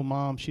single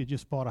mom. She had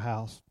just bought a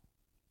house.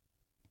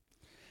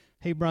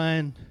 "Hey,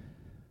 Brian,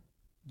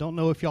 don't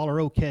know if y'all are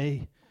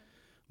okay,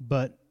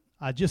 but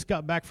I just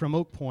got back from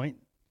Oak Point,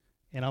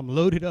 and I'm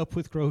loaded up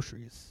with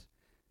groceries.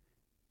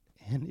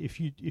 And if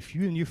you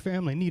and your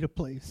family need a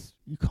place,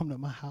 you come to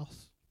my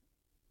house.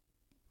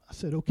 I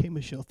said, okay,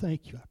 Michelle,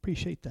 thank you. I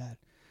appreciate that.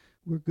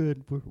 We're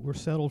good. We're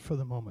settled for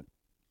the moment.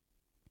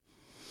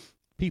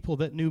 People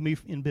that knew me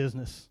in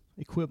business,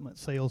 equipment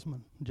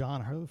salesman,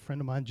 a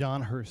friend of mine,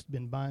 John Hurst,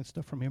 been buying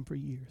stuff from him for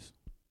years.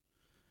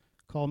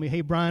 Called me,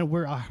 hey, Brian,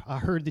 I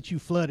heard that you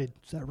flooded.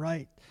 Is that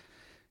right?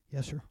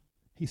 Yes, sir.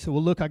 He said,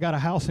 well, look, I got a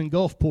house in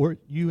Gulfport.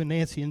 You and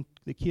Nancy and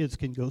the kids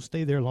can go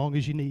stay there as long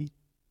as you need.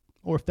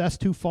 Or if that's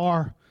too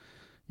far,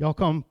 y'all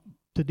come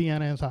to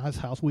Deanna and I's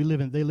house. They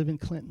live in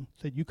Clinton.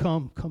 Said, you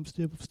come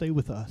stay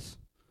with us.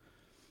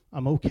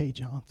 I'm okay,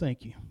 John.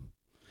 Thank you.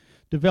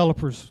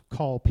 Developers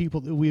call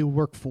people that we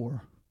work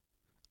for.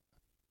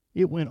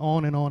 It went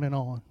on and on and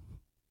on.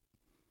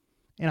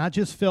 And I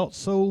just felt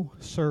so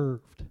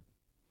served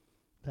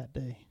that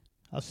day.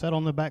 I sat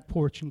on the back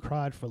porch and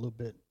cried for a little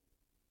bit.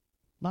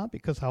 Not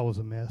because I was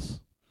a mess.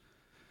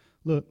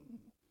 Look,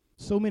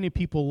 so many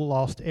people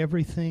lost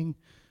everything.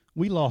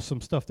 We lost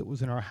some stuff that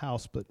was in our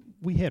house, but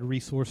we had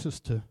resources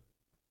to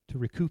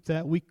recoup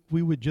that. We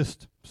would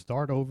just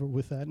start over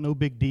with that, no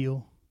big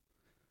deal.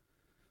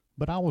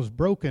 But I was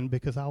broken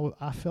because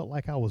I felt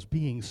like I was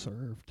being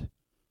served.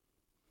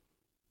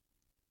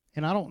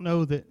 And I don't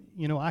know that,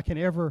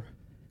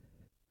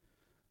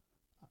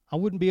 I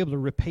wouldn't be able to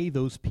repay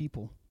those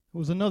people. There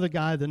was another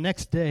guy the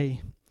next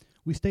day.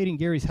 We stayed in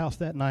Gary's house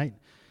that night,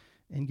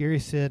 and Gary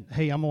said,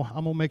 hey, I'm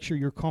gonna make sure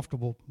you're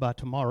comfortable by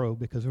tomorrow,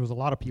 because there was a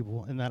lot of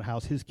people in that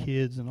house, his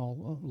kids and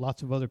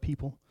lots of other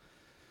people.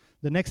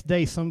 The next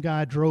day, some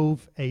guy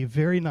drove a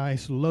very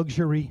nice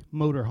luxury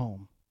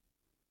motorhome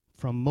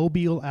from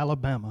Mobile,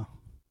 Alabama.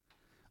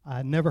 I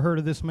had never heard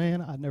of this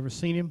man. I'd never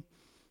seen him.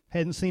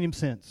 Hadn't seen him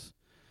since.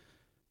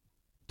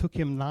 Took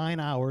him 9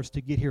 hours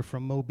to get here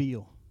from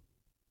Mobile.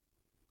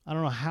 I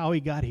don't know how he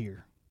got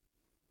here.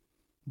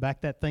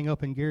 Backed that thing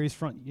up in Gary's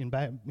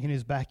in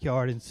his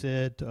backyard and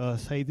said to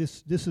us, hey,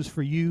 this is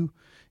for you.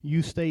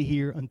 You stay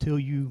here until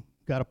you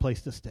got a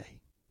place to stay.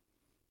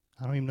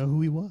 I don't even know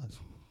who he was.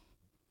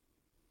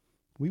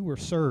 We were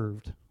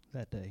served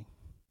that day.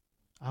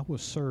 I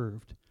was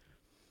served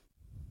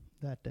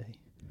that day.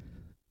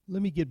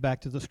 Let me get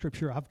back to the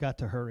scripture. I've got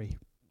to hurry.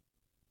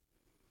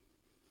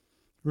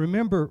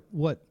 Remember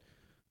what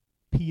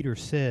Peter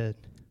said,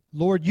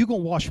 Lord, you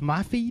going to wash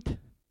my feet?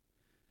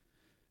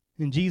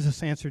 And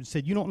Jesus answered and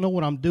said, you don't know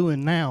what I'm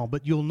doing now,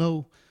 but you'll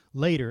know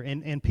later.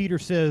 And Peter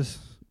says,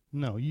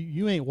 no,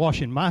 you ain't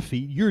washing my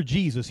feet. You're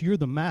Jesus. You're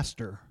the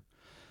master.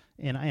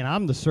 And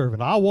I'm the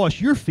servant. I'll wash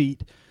your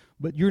feet,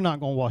 but you're not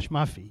going to wash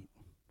my feet.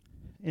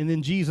 And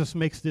then Jesus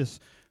makes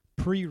this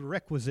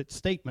prerequisite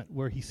statement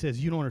where he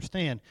says, you don't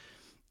understand.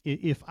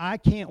 If I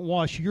can't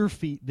wash your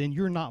feet, then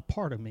you're not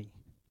part of me.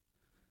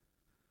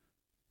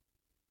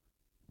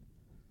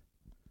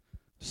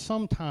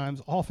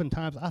 Sometimes,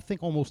 oftentimes, I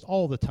think almost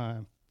all the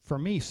time, for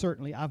me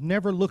certainly, I've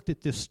never looked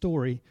at this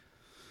story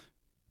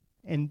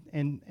and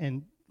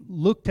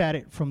looked at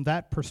it from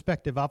that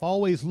perspective. I've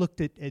always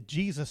looked at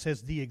Jesus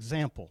as the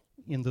example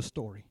in the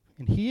story.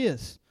 And he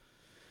is.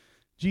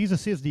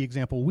 Jesus is the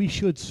example. We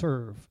should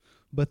serve.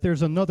 But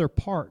there's another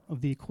part of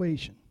the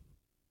equation.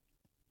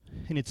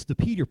 And it's the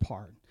Peter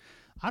part.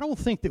 I don't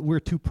think that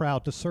we're too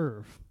proud to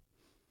serve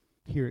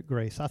here at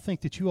Grace. I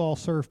think that you all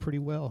serve pretty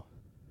well.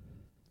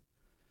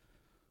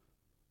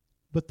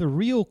 But the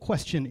real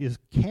question is,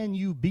 can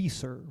you be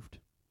served?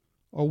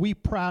 Are we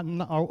proud?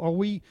 Are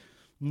we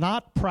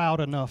not proud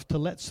enough to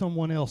let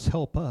someone else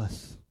help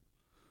us?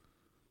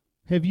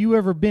 Have you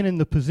ever been in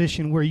the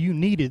position where you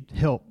needed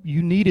help?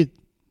 You needed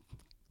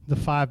the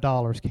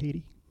 $5,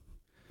 Katie,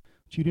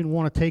 but you didn't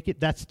want to take it?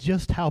 That's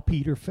just how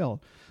Peter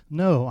felt.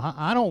 No,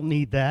 I don't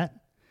need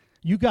that.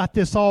 You got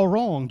this all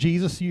wrong,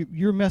 Jesus.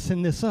 You're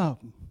messing this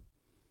up.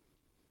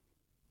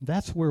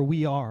 That's where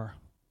we are.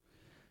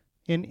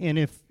 And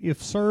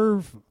if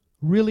Serve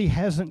really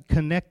hasn't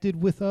connected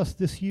with us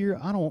this year,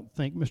 I don't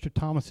think, Mr.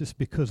 Thomas, it's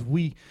because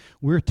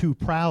we're too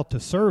proud to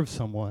serve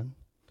someone.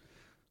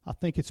 I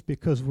think it's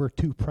because we're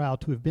too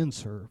proud to have been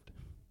served.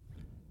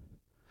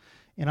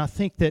 And I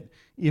think that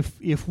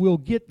if we'll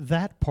get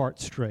that part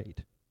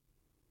straight,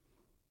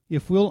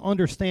 if we'll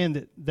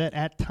understand that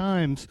at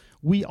times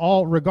we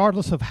all,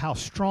 regardless of how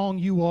strong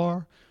you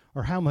are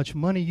or how much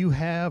money you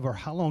have or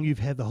how long you've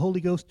had the Holy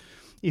Ghost,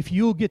 if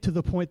you'll get to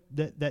the point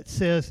that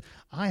says,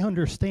 I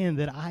understand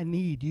that I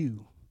need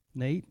you,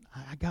 Nate.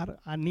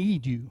 I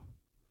need you.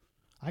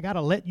 I got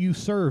to let you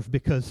serve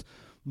because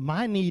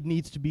my need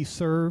needs to be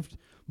served,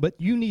 but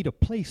you need a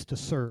place to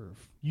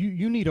serve.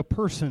 You need a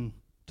person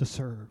to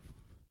serve.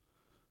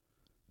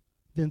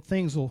 Then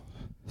things will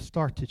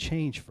start to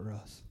change for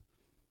us.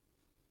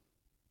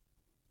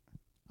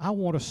 I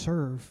want to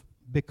serve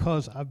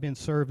because I've been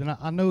served, and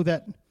I know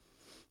that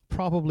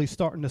probably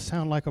starting to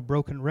sound like a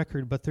broken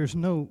record, but there's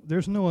no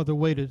other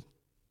way to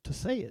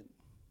say it.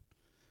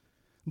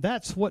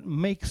 That's what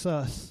makes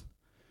us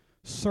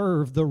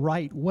serve the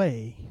right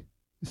way.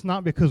 It's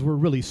not because we're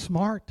really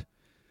smart,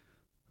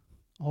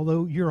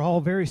 although you're all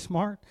very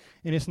smart,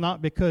 and it's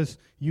not because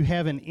you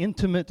have an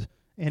intimate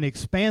and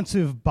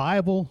expansive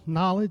Bible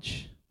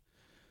knowledge,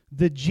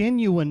 the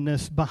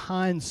genuineness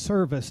behind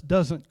service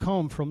doesn't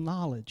come from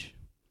knowledge.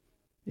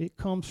 It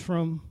comes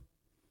from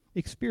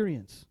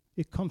experience.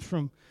 It comes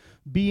from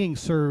being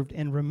served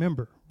and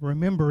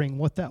remembering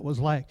what that was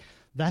like.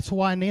 That's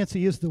why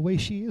Nancy is the way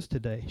she is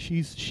today. She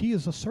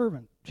is a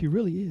servant. She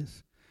really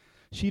is.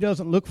 She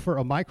doesn't look for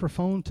a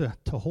microphone to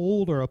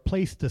hold or a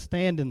place to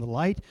stand in the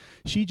light.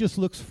 She just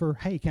looks for,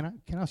 hey, can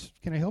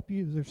I help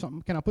you? Is there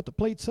something? Can I put the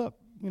plates up?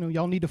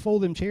 Y'all need to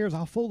fold them chairs.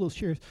 I'll fold those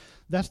chairs.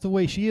 That's the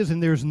way she is,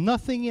 and there's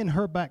nothing in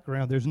her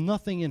background. There's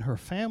nothing in her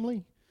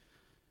family.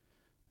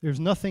 There's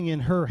nothing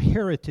in her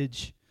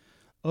heritage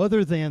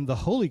other than the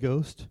Holy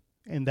Ghost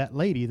and that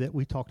lady that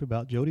we talked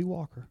about, Jody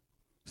Walker.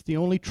 It's the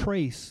only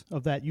trace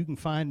of that you can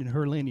find in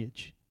her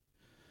lineage.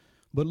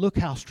 But look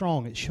how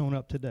strong it's shown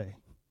up today.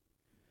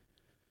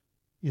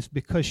 It's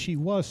because she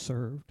was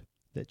served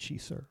that she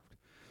served.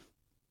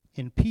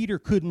 And Peter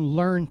couldn't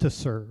learn to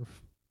serve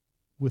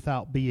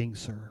without being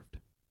served.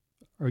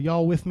 Are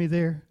y'all with me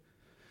there?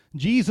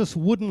 Jesus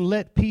wouldn't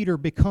let Peter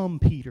become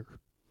Peter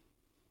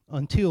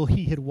until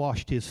he had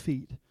washed his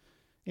feet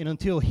and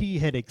until he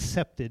had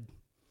accepted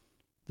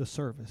the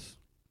service.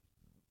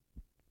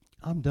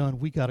 I'm done.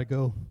 We got to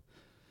go.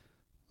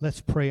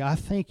 Let's pray. I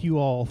thank you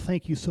all.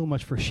 Thank you so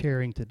much for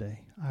sharing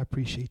today. I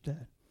appreciate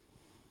that.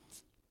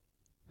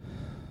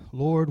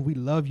 Lord, we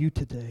love you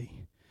today.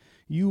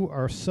 You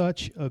are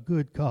such a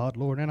good God,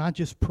 Lord, and I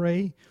just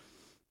pray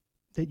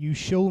that you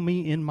show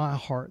me in my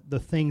heart the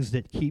things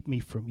that keep me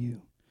from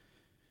you.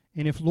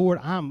 And if, Lord,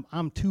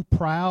 I'm too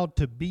proud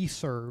to be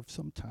served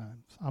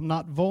sometimes, I'm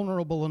not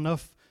vulnerable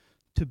enough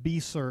to be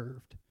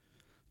served,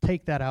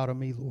 take that out of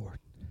me, Lord.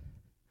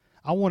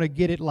 I want to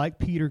get it like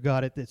Peter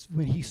got it. That's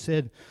when he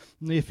said,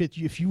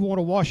 if you want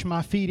to wash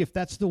my feet, if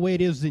that's the way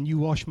it is, then you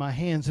wash my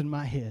hands and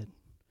my head.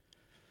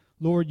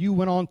 Lord, you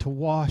went on to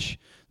wash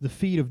the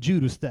feet of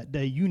Judas that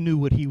day. You knew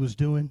what he was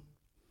doing,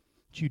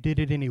 but you did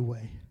it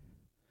anyway.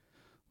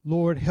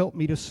 Lord, help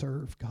me to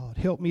serve, God.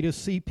 Help me to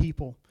see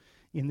people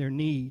in their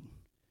need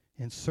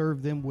and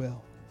serve them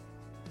well.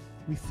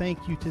 We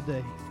thank you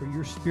today for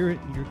your spirit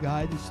and your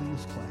guidance in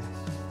this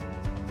class.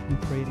 We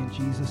pray it in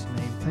Jesus'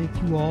 name. Thank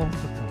you all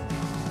for coming.